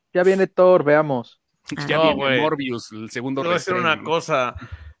 Avatar. ya viene Thor, veamos. Ya viene Morbius, el segundo. Te voy a decir una cosa.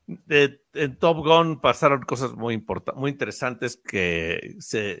 En Top Gun pasaron cosas muy interesantes que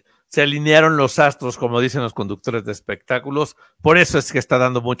se alinearon los astros, como dicen los conductores de espectáculos. Por eso es que está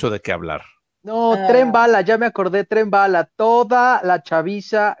dando mucho de qué hablar. No, Tren Bala, ya me acordé, Tren Bala. Toda la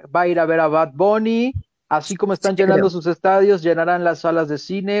chaviza va a ir a ver a Bad Bunny. Así como están llenando sus estadios, llenarán las salas de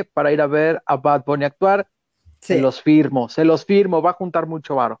cine para ir a ver a Bad Bunny actuar. Sí. Se los firmo, va a juntar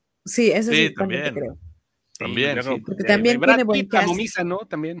mucho varo. Sí, eso sí, también creo. También, sí. Porque también Brad tiene buen Pitt, la momisa, ¿no?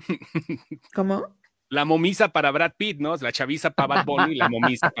 También. ¿Cómo? La momisa para Brad Pitt, ¿no? La chaviza para Bad Bunny y la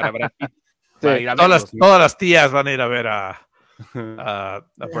momisa para Brad Pitt. Sí. Todas las tías van a ir a ver a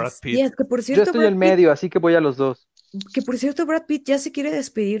Brad Pitt. Tías, que por cierto, yo estoy en medio, así que voy a los dos. Que por cierto, Brad Pitt ya se quiere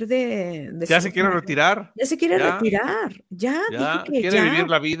despedir de ¿Ya se quiere retirar? Ya se quiere retirar. Ya dijo que quiere vivir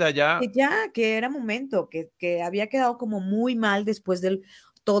la vida ya. Que era momento, que había quedado como muy mal después de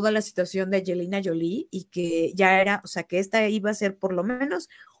toda la situación de Angelina Jolie y que ya era, o sea, que esta iba a ser por lo menos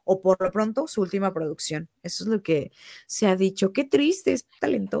o por lo pronto su última producción. Eso es lo que se ha dicho. Qué triste, es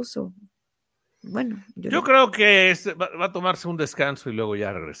talentoso. Bueno, yo creo que va a tomarse un descanso y luego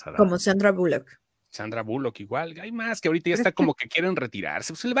ya regresará. Como Sandra Bullock. Sandra Bullock igual, hay más que ahorita ya está como que quieren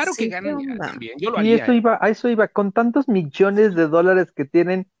retirarse, pues el varo que ganan también, yo lo haría. Y a eso iba, con tantos millones de dólares que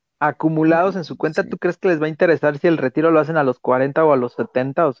tienen acumulados en su cuenta, ¿tú crees que les va a interesar si el retiro lo hacen a los 40 o a los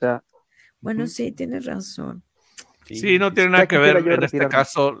 70? O sea. Bueno, sí, tienes razón. Sí, no tiene nada que ver en este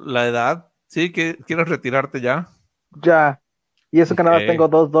caso la edad. Sí, que ¿quieres retirarte ya? Ya, y eso que nada más tengo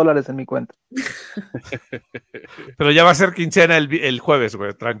 $2 en mi cuenta. Pero ya va a ser quincena el jueves,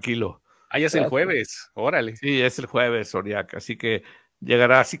 güey, tranquilo. Ya es el jueves, órale. Sí, es el jueves, Oriac, así que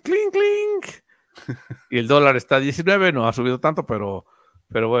llegará así, clink, clink. Y el dólar está a 19, no ha subido tanto, pero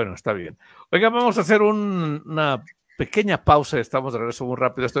bueno, está bien. Oiga, vamos a hacer una pequeña pausa, estamos de regreso muy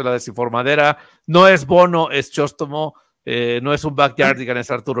rápido. Esto es la Desinformadera, no es Bono, es Chóstomo, no es un backyardigan,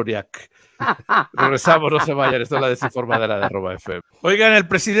 es Arturo Oriac. Regresamos, no se vayan, esto es la Desinformadera de @FM. Oigan, el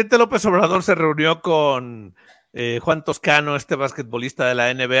presidente López Obrador se reunió con Juan Toscano, este basquetbolista de la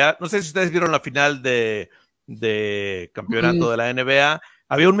NBA. No sé si ustedes vieron la final de campeonato de la NBA.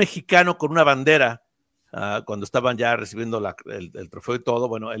 Había un mexicano con una bandera cuando estaban ya recibiendo el trofeo y todo.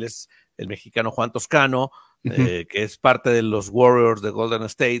 Bueno, él es el mexicano Juan Toscano, que es parte de los Warriors de Golden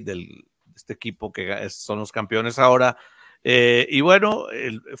State, este equipo que son los campeones ahora. Y bueno,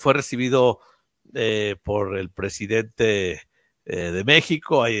 fue recibido por el presidente de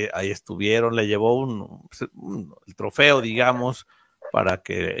México, ahí estuvieron, le llevó el trofeo, digamos, para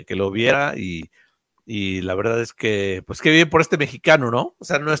que lo viera y la verdad es que, pues qué bien por este mexicano, ¿no? O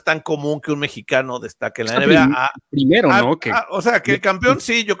sea, no es tan común que un mexicano destaque en la NBA. Primero, ¿no? O sea, que el campeón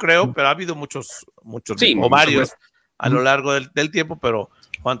sí, yo creo, pero ha habido muchos sí, o varios a lo largo del tiempo, pero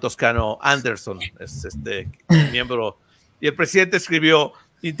Juan Toscano Anderson es miembro, y el presidente escribió,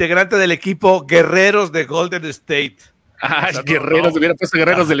 integrante del equipo Guerreros de Golden State. O sea, guerreros, hubiera puesto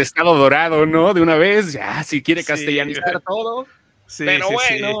guerreros del Estado Dorado, ¿no? De una vez, ya, si quiere castellanizar todo. Sí, pero sí,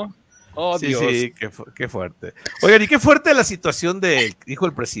 bueno. Sí. Oh, sí, Dios. Sí, qué fuerte. Oigan, y qué fuerte la situación dijo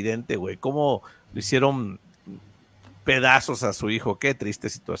el presidente, güey. Cómo le hicieron pedazos a su hijo. Qué triste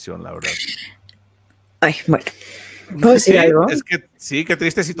situación, la verdad. Ay, bueno. ¿Puedo decir algo? Es que sí, qué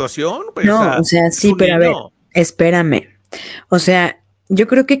triste situación. Pues, no, o sea, sí, pero a ver, espérame. O sea, yo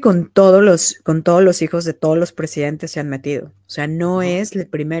creo que con todos los hijos de todos los presidentes se han metido. O sea, no es el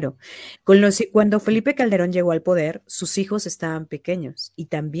primero. Cuando Felipe Calderón llegó al poder, sus hijos estaban pequeños y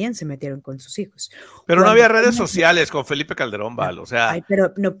también se metieron con sus hijos. Pero no había redes sociales con Felipe Calderón, Val. O sea,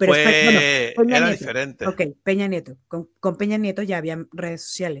 pero era diferente. Ok, Peña Nieto. Con Peña Nieto ya había redes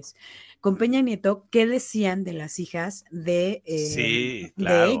sociales. Con Peña Nieto, ¿qué decían de las hijas de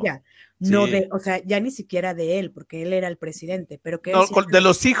ella? No o sea, ya ni siquiera de él, porque él era el presidente, pero que de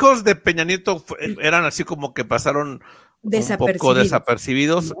los hijos de Peña Nieto eran así como que pasaron un poco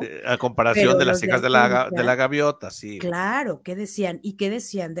desapercibidos, ¿no? A comparación de las hijas de la gaviota, sí. Claro, ¿qué decían? ¿Y qué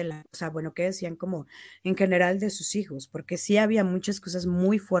decían qué decían como en general de sus hijos? Porque sí había muchas cosas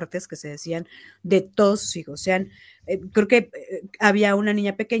muy fuertes que se decían de todos sus hijos. O sea, creo que había una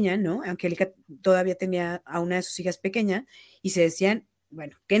niña pequeña, ¿no? Angélica todavía tenía a una de sus hijas pequeña y se decían,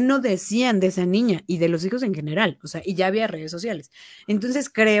 bueno, ¿qué no decían de esa niña y de los hijos en general? O sea, y ya había redes sociales. Entonces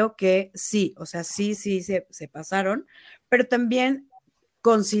creo que sí, o sea, sí se pasaron, pero también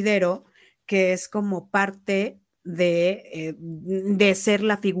considero que es como parte de ser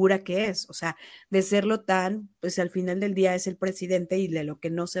la figura que es, o sea, de serlo tan, pues al final del día es el presidente y de lo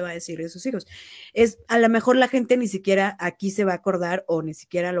que no se va a decir de sus hijos. A lo mejor la gente ni siquiera aquí se va a acordar o ni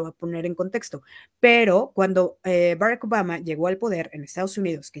siquiera lo va a poner en contexto, pero cuando Barack Obama llegó al poder en Estados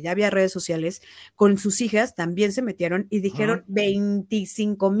Unidos, que ya había redes sociales, con sus hijas también se metieron y dijeron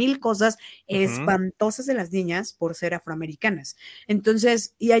 25,000 cosas espantosas de las niñas por ser afroamericanas.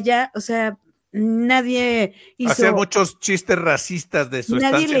 Entonces, y allá, o sea, nadie hizo... Hacía muchos chistes racistas de su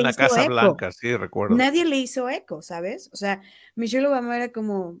estancia en la Casa Blanca, sí, recuerdo. Nadie le hizo eco, ¿sabes? O sea, Michelle Obama era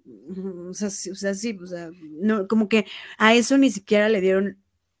como, no, como que a eso ni siquiera le dieron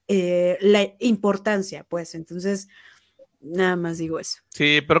la importancia, pues, entonces, nada más digo eso.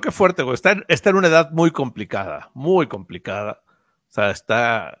 Sí, pero qué fuerte, güey. Está en una edad muy complicada, muy complicada. O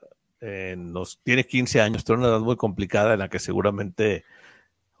sea, tiene 15 años, está en una edad muy complicada en la que seguramente...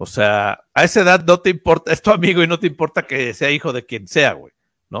 O sea, a esa edad no te importa, es tu amigo y no te importa que sea hijo de quien sea, güey,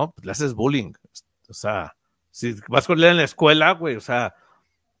 ¿no? Pues le haces bullying. O sea, si vas con él en la escuela, güey, o sea,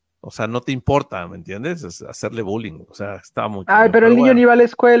 no te importa, ¿me entiendes? Es hacerle bullying, o sea, está muy... Pero el niño ni va a la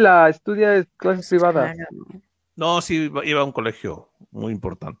escuela, estudia clases privadas. Claro. No, sí, iba a un colegio muy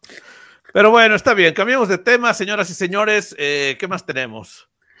importante. Pero bueno, está bien, cambiamos de tema, señoras y señores, ¿qué más tenemos?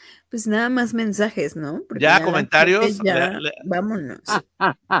 Pues nada más mensajes, ¿no? Porque ya comentarios. Vámonos.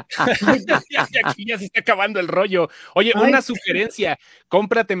 Aquí ya se está acabando el rollo. Oye, una sugerencia,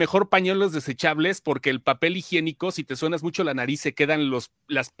 cómprate mejor pañuelos desechables porque el papel higiénico, si te suenas mucho la nariz, se quedan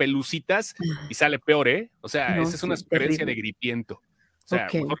las pelucitas y sale peor, ¿eh? O sea, esa es una sugerencia de gripiento. O sea,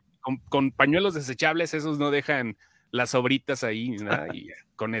 mejor con pañuelos desechables, esos no dejan las sobritas ahí, ¿no? Y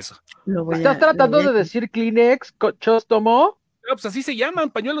con eso. ¿Estás tratando de decir Kleenex, Chóstomo? No, pues así se llaman,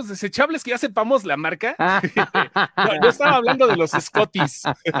 pañuelos desechables, que ya sepamos la marca. No, yo estaba hablando de los Scotties.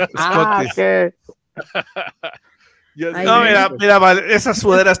 Okay. No, mira, vale, esa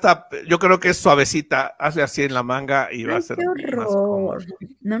sudadera está, yo creo que es suavecita, hazle así en la manga y va a ser qué horror. Más cómodo.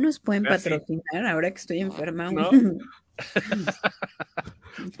 No nos pueden patrocinar ahora que estoy enferma. ¿No?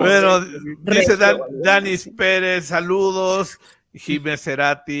 Bueno, dice Danis Pérez, saludos. Jiménez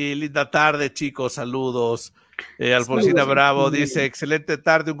Cerati, linda tarde, chicos, saludos. Alfonsina Bravo dice, excelente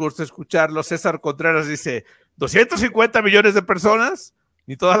tarde, un gusto escucharlo. César Contreras dice, 250 millones de personas,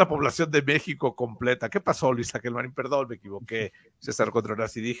 ni toda la población de México completa. ¿Qué pasó, Luis Aquelmarín? Perdón, me equivoqué, César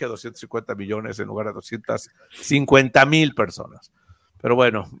Contreras, y dije 250 millones en lugar de 250,000 personas. Pero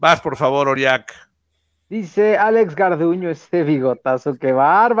bueno, vas por favor, Oriac. Dice Alex Garduño, este bigotazo, qué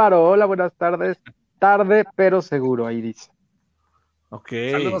bárbaro. Hola, buenas tardes. Tarde, pero seguro, ahí dice. Ok.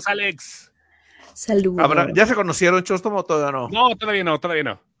 Saludos, Alex. Saludos. ¿Ya se conocieron, Chóstomo, o todavía no? No, todavía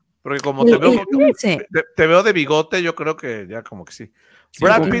no. Porque como te veo de bigote, yo creo que ya como que sí.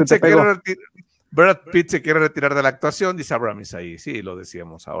 Brad Pitt se quiere retirar de la actuación, dice Abraham ahí. Sí, lo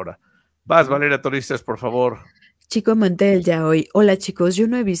decíamos ahora. Vas, Valeria Toristes, por favor. Chico Mantel ya hoy. Hola, chicos, yo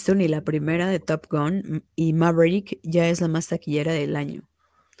no he visto ni la primera de Top Gun y Maverick ya es la más taquillera del año.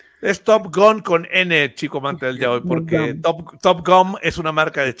 Es Top Gun con N, Chico Mantel ya hoy, porque Top Gun es una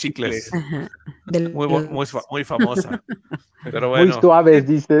marca de chicles. Ajá. Muy famosa. Pero bueno. Muy suaves,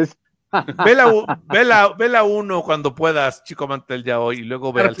 dices. Vela uno cuando puedas, Chico Mantel ya hoy, y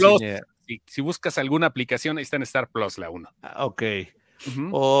luego ve al cine. Si buscas alguna aplicación, ahí está en Star Plus la 1. Ok.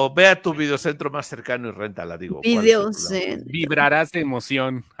 O ve a tu videocentro más cercano y réntala, digo. Videocentro. Vibrarás de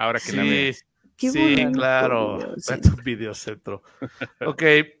emoción ahora que la ves. Sí, claro. Ve a tu videocentro. Ok,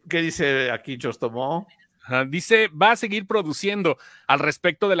 ¿qué dice aquí Chóstomo? Dice, va a seguir produciendo al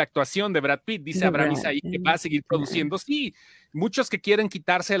respecto de la actuación de Brad Pitt. Dice Abraham ahí que va a seguir produciendo. Sí, muchos que quieren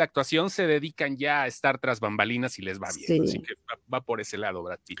quitarse de la actuación se dedican ya a estar tras bambalinas y les va bien. Así que va por ese lado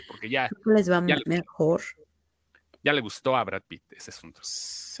Brad Pitt, porque ya les va mejor. Ya le gustó a Brad Pitt ese asunto.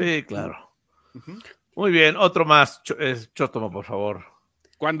 Sí, claro. Muy bien, otro más, Chóstomo, por favor.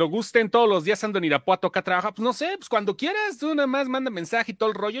 Cuando gusten, todos los días ando en Irapuato acá a trabajar, pues no sé, pues cuando quieras, tú nada más manda mensaje y todo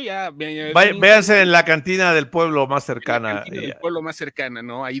el rollo, ya. Véanse en la cantina del pueblo más cercana. En la cantina del pueblo más cercana,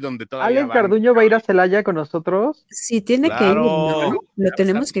 ¿no? Ahí donde todavía ¿Alex Garduño va a ir a Celaya con nosotros? Sí, tiene que ir, ¿no? Lo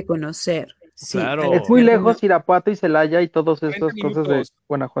tenemos que conocer. Sí, claro. Es muy lejos Irapuato y Celaya y todas esas cosas de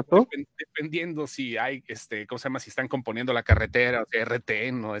Guanajuato. Dependiendo si hay, ¿cómo se llama? Si están componiendo la carretera, o sea,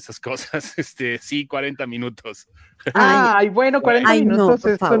 RTN o esas cosas, sí, 40 minutos. Ay, bueno, 40 minutos,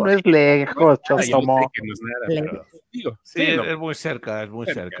 no, esto no es lejos, Chóstomo. Sí, es muy cerca,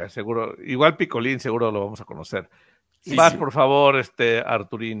 seguro. Igual Picolín, seguro lo vamos a conocer. Vas, por favor,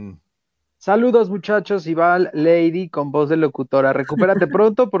 Arturín. Saludos, muchachos, Iván Lady con voz de locutora. Recupérate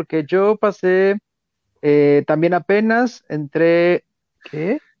pronto porque yo pasé también apenas, entré,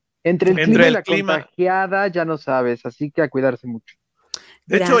 ¿qué? Entre el clima y la contagiada ya no sabes, así que a cuidarse mucho.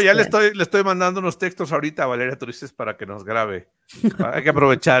 De hecho, ya le estoy mandando unos textos ahorita a Valeria Turices para que nos grabe. Hay que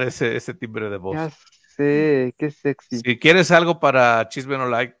aprovechar ese timbre de voz. Ya sé, qué sexy. Si quieres algo para Chisme No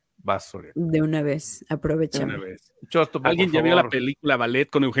Like, vas, Soria. De una vez, aprovechame. ¿Alguien ya vio la película Ballet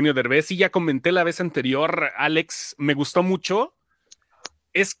con Eugenio Derbez? Sí, ya comenté la vez anterior, Alex, me gustó mucho.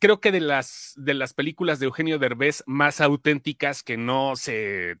 Es creo que de las películas de Eugenio Derbez más auténticas, que no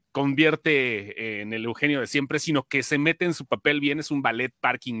se convierte en el Eugenio de siempre, sino que se mete en su papel bien. Es un ballet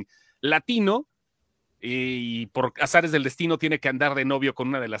parking latino y por azares del destino tiene que andar de novio con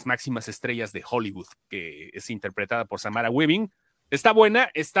una de las máximas estrellas de Hollywood, que es interpretada por Samara Weaving. Está buena,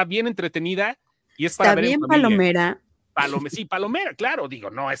 está bien entretenida y es para ver en familia. Palomera. Sí, palomera, claro. Digo,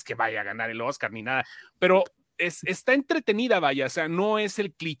 no es que vaya a ganar el Oscar ni nada, pero está entretenida, vaya, o sea, no es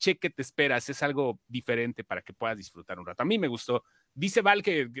el cliché que te esperas, es algo diferente para que puedas disfrutar un rato. A mí me gustó. Dice Val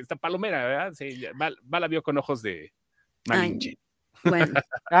que está palomera, ¿verdad? Sí, Val la vio con ojos de Malinche. Bueno.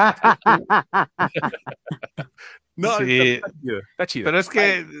 No, sí, está chido. Pero es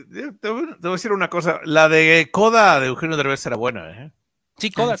que te voy a decir una cosa, la de Coda de Eugenio Derbez era buena, ¿eh?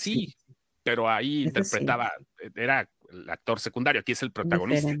 Sí, Coda sí, pero ahí interpretaba, era el actor secundario, aquí es el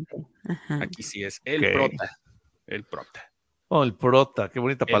protagonista. Aquí sí es el prota. El prota. Oh, el prota, qué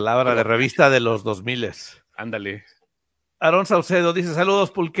bonita palabra de revista de los 2000. Ándale. Aarón Saucedo dice,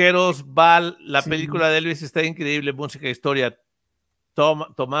 saludos pulqueros, Val, la película de Elvis está increíble, música e historia.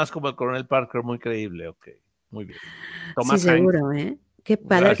 Tomás como el coronel Parker, muy creíble, ok, muy bien. Tomás, sí, seguro, ¿eh? Qué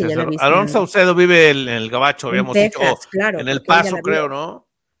padre. Gracias, que ya la viste. Aarón Saucedo vive en el Gabacho, habíamos dicho, claro, en El Paso, creo, ¿no?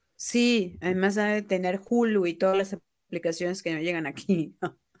 Sí, además debe tener Hulu y todas las aplicaciones que no llegan aquí.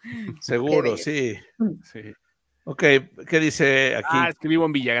 Seguro, sí. Ok, ¿qué dice aquí? Es que vivo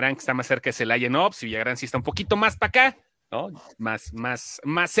en Villagrán, que está más cerca de Celaya. No, pues Villagrán sí está un poquito más para acá, ¿no? Más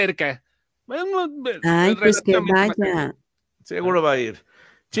cerca. Bueno, pues que vaya. Seguro va a ir.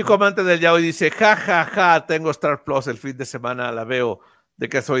 Chico amante del yaoi dice, ja, tengo Star Plus el fin de semana, la veo. De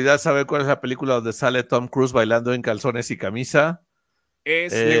casualidad, ¿sabe cuál es la película donde sale Tom Cruise bailando en calzones y camisa?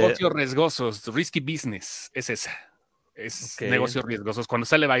 Es Negocios Riesgosos, Risky Business, es esa. Es Negocios Riesgosos, cuando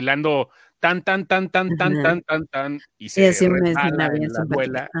sale bailando tan, y se resbala en la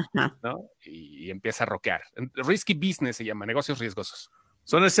abuela, ¿no? Y empieza a rockear. Risky Business se llama, Negocios Riesgosos.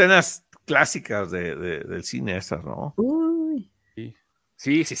 Son escenas clásicas del cine esas, ¿no? Uy.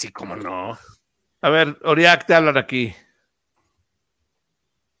 Sí, cómo no. A ver, Oriac, te hablan aquí.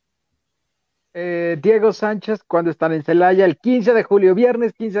 Diego Sánchez, ¿cuándo están en Celaya? El 15 de julio,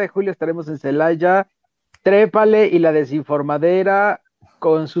 viernes 15 de julio estaremos en Celaya. Trépale y la Desinformadera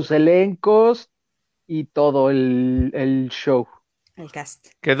con sus elencos y todo el show. El cast.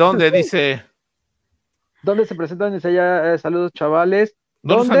 ¿Que dónde dice? ¿Dónde se presentan en Celaya? Saludos, chavales.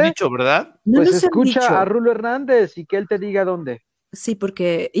 No nos han dicho, ¿verdad? Pues escucha a Rulo Hernández y que él te diga dónde. Sí,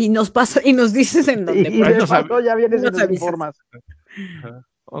 porque y nos pasa y nos dices en dónde. Y de paso ya vienes y nos informas.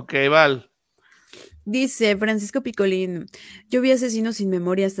 Ok, Val. Dice Francisco Picolín, yo vi Asesinos sin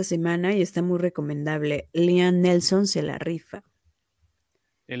Memoria esta semana y está muy recomendable. Liam Neeson se la rifa.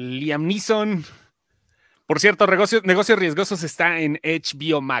 El Liam Neeson. Por cierto, Negocios Riesgosos está en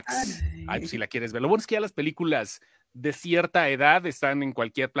HBO Max. Pues si la quieres ver. Lo bueno es que ya las películas de cierta edad están en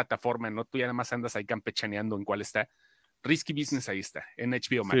cualquier plataforma, ¿no? Tú ya nada más andas ahí campechaneando en cuál está. Risky Business ahí está, en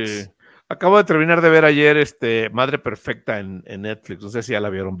HBO Max. Sí. Acabo de terminar de ver ayer Madre Perfecta en Netflix. No sé si ya la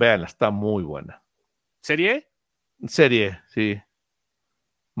vieron. Véanla, está muy buena. ¿Serie? Serie, sí.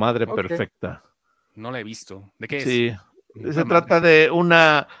 Madre Perfecta. No la he visto. ¿De qué es? Sí. Se trata de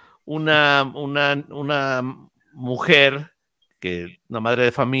una mujer, una madre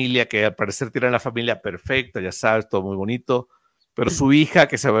de familia que al parecer tiene la familia perfecta, ya sabes, todo muy bonito, pero su hija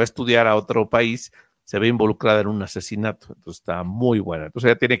que se va a estudiar a otro país se ve involucrada en un asesinato. Entonces está muy buena. Entonces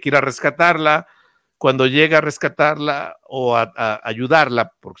ella tiene que ir a rescatarla. Cuando llega a rescatarla o a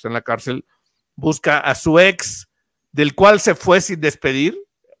ayudarla, porque está en la cárcel, busca a su ex, del cual se fue sin despedir,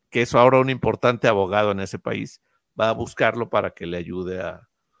 que es ahora un importante abogado en ese país. Va a buscarlo para que le ayude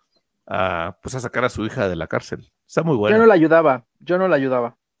a sacar a su hija de la cárcel. Está muy bueno. Yo no la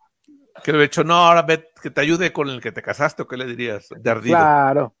ayudaba. Que de hecho, no, ahora ve que te ayude con el que te casaste, ¿o qué le dirías? De ardido.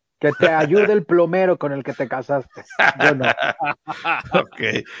 Claro, que te ayude el plomero con el que te casaste. Yo no. Ok.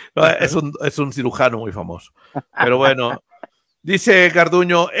 No, es un cirujano muy famoso. Pero bueno, dice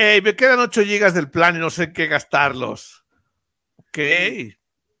Garduño, me quedan 8 gigas del plan y no sé en qué gastarlos. Ok.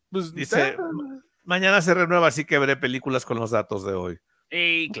 Pues dice, mañana se renueva, así que veré películas con los datos de hoy.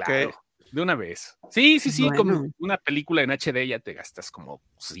 Claro. Okay. De una vez. Sí, bueno. Como una película en HD ya te gastas como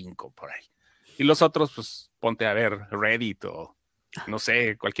 5 por ahí. Y los otros, pues ponte a ver Reddit o no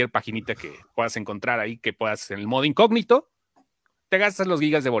sé, cualquier paginita que puedas encontrar ahí, que puedas en el modo incógnito, te gastas los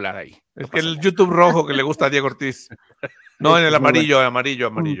gigas de volada ahí. Es que el YouTube rojo que le gusta a Diego Ortiz. No, en el amarillo. A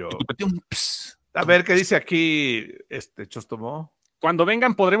ver, ¿qué dice aquí Chostomo? Cuando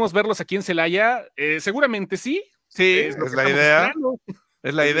vengan, ¿podremos verlos aquí en Celaya? Seguramente sí. Sí, es la idea.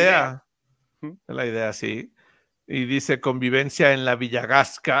 Es la idea. Es la idea, sí. Y dice convivencia en la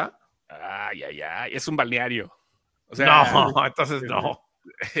Villagasca. Ay, es un balneario. O sea, no, entonces no. No.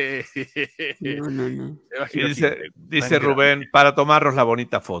 Y dice Rubén, para tomarnos la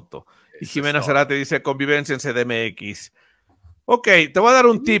bonita foto. Y Jimena Cerati dice convivencia en CDMX. Ok, te voy a dar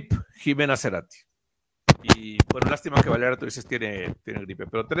un tip, Jimena Cerati. Y bueno, lástima que Valeria, tú dices, tiene gripe,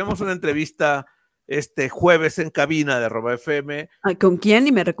 pero tenemos una entrevista este jueves en cabina de @FM. Ay, ¿con quién?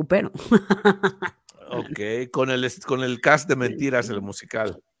 Y me recupero. Ok, con el cast de Mentiras, el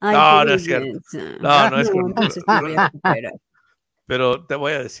musical. Ay, no es cierto. No es con... Pero te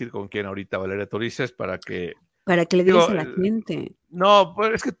voy a decir con quién ahorita, Valeria Torices, para que le digas a la gente. No,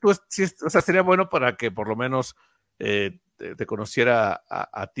 pues es que tú, sí, o sea, sería bueno para que por lo menos te conociera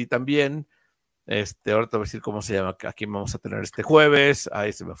a ti también. Ahora te voy a decir cómo se llama, a quién vamos a tener este jueves.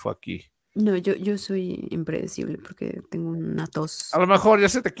 Ahí se me fue aquí. No, yo soy impredecible porque tengo una tos. A lo mejor ya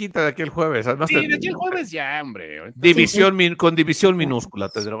se te quita de aquí el jueves. Además, sí, de aquí el jueves ya, hombre. Con división minúscula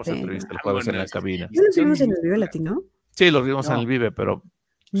tendremos entrevista el jueves en la cabina. ¿No los vimos en el Vive Latino? Sí, los vimos en el Vive, pero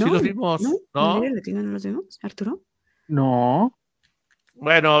sí los vimos. ¿No? ¿En el Vive Latino no los vimos, Arturo? No.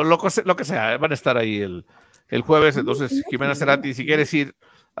 Bueno, lo que sea, van a estar ahí el jueves. Entonces, Jimena Cerati, si quieres ir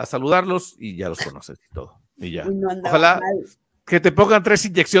a saludarlos y ya los conoces y todo. Y ya. Ojalá que te pongan 3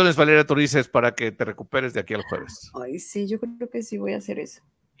 inyecciones, Valeria Torices, para que te recuperes de aquí al jueves. Ay, sí, yo creo que sí voy a hacer eso.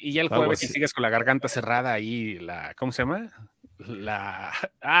 Y ya el jueves, si sigues con la garganta cerrada ahí, ¿cómo se llama?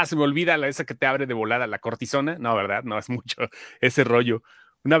 Se me olvida esa que te abre de volada, la cortisona. No, ¿verdad? No, es mucho ese rollo.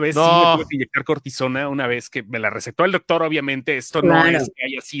 Una vez sí me tuve que inyectar cortisona, una vez que me la recetó el doctor, obviamente. Esto no es que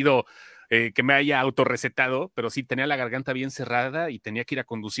haya sido... que me haya autorrecetado, pero sí tenía la garganta bien cerrada y tenía que ir a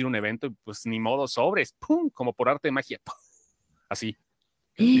conducir un evento y pues ni modo, sobres, ¡pum! Como por arte de magia, ¡pum! Así.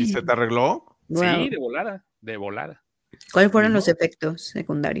 ¿Y se te arregló? Wow. Sí, de volada. ¿Cuáles fueron los efectos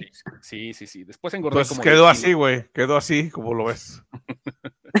secundarios? Sí. Después engordé pues como... quedó así, güey, quedó así, como lo ves.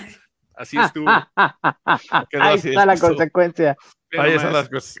 Así estuvo. Ahí está la consecuencia. Ahí están las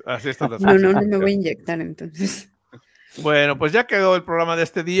cosas, así están las cosas. No me voy a inyectar entonces. Bueno, pues ya quedó el programa de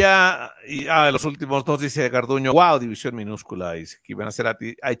este día. Y los últimos 2 dice Garduño, wow, división minúscula. Y que iban a hacer a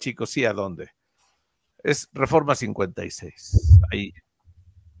ti. Ay, chicos, sí, ¿a dónde? Es Reforma 56. Ahí.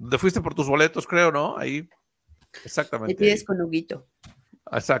 Donde fuiste por tus boletos, creo, ¿no? Ahí. Exactamente. Te pides con Huguito.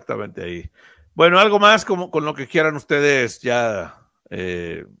 Exactamente ahí. Bueno, algo más con lo que quieran ustedes ya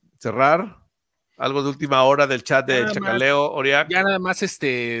cerrar. Algo de última hora del chat de Chacaleo, Oriac. Ya nada más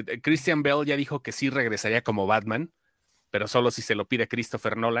Christian Bale ya dijo que sí regresaría como Batman, pero solo si se lo pide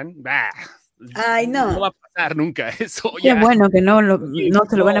Christopher Nolan. Ay, no. No va a pasar nunca eso. Qué bueno que no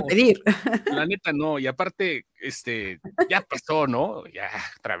se lo van a pedir. La neta no, y aparte, ya pasó, ¿no? Ya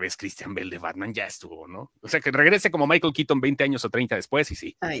otra vez Christian Bale de Batman, ya estuvo, ¿no? O sea, que regrese como Michael Keaton 20 años o 30 después y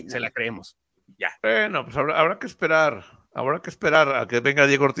sí, se la creemos. Ya. Bueno, pues habrá que esperar. Habrá que esperar a que venga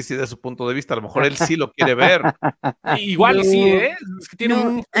Diego Ortiz y de su punto de vista. A lo mejor él sí lo quiere ver. Igual sí, ¿eh? Es que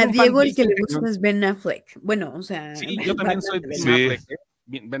tiene a Diego el que le gusta es Ben Affleck. Bueno, o sea... Sí, yo también soy Ben Affleck, ¿eh?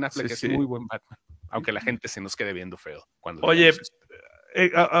 Ben Affleck es muy buen Batman. Aunque la gente se nos quede viendo feo. Oye,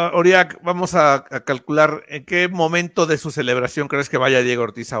 Oriac, vamos a calcular en qué momento de su celebración crees que vaya Diego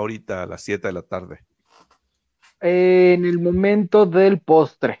Ortiz ahorita a las 7 de la tarde. En el momento del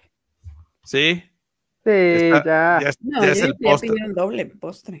postre. ¿Sí? Sí, ya es el postre. Ya el doble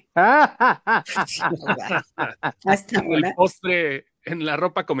postre. El postre en la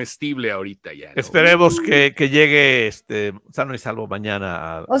ropa comestible ahorita ya. Esperemos que llegue sano y salvo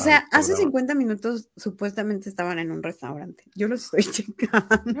mañana. O sea, hace 50 minutos supuestamente estaban en un restaurante. Yo los estoy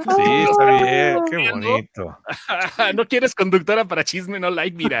checando. Sí, está bien, qué bonito. ¿No quieres conductora para Chisme No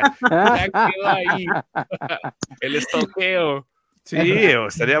Like? Mira, ya quedó ahí el estoqueo. Sí,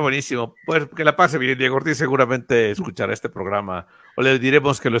 estaría buenísimo. Pues que la pase bien. Diego Ortiz seguramente escuchará este programa, o le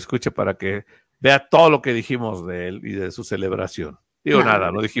diremos que lo escuche para que vea todo lo que dijimos de él y de su celebración. Digo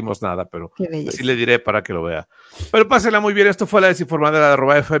nada, no dijimos nada, pero así le diré para que lo vea. Pero pásenla muy bien. Esto fue la Desinformadera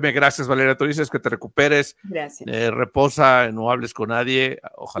de @FM. Gracias, Valeria Torices, que te recuperes. Gracias. Reposa, no hables con nadie.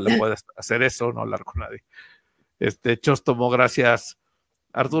 Ojalá puedas hacer eso, no hablar con nadie. Chostomo, gracias.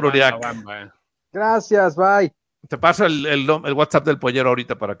 Arturo Oriac. Gracias, bye. Te paso el WhatsApp del pollero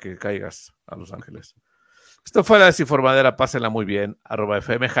ahorita para que caigas a Los Ángeles. Esto fue la Desinformadera. Pásenla muy bien.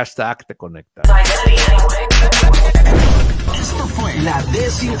 @FM, #te conecta. Esto fue la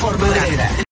Desinformadera.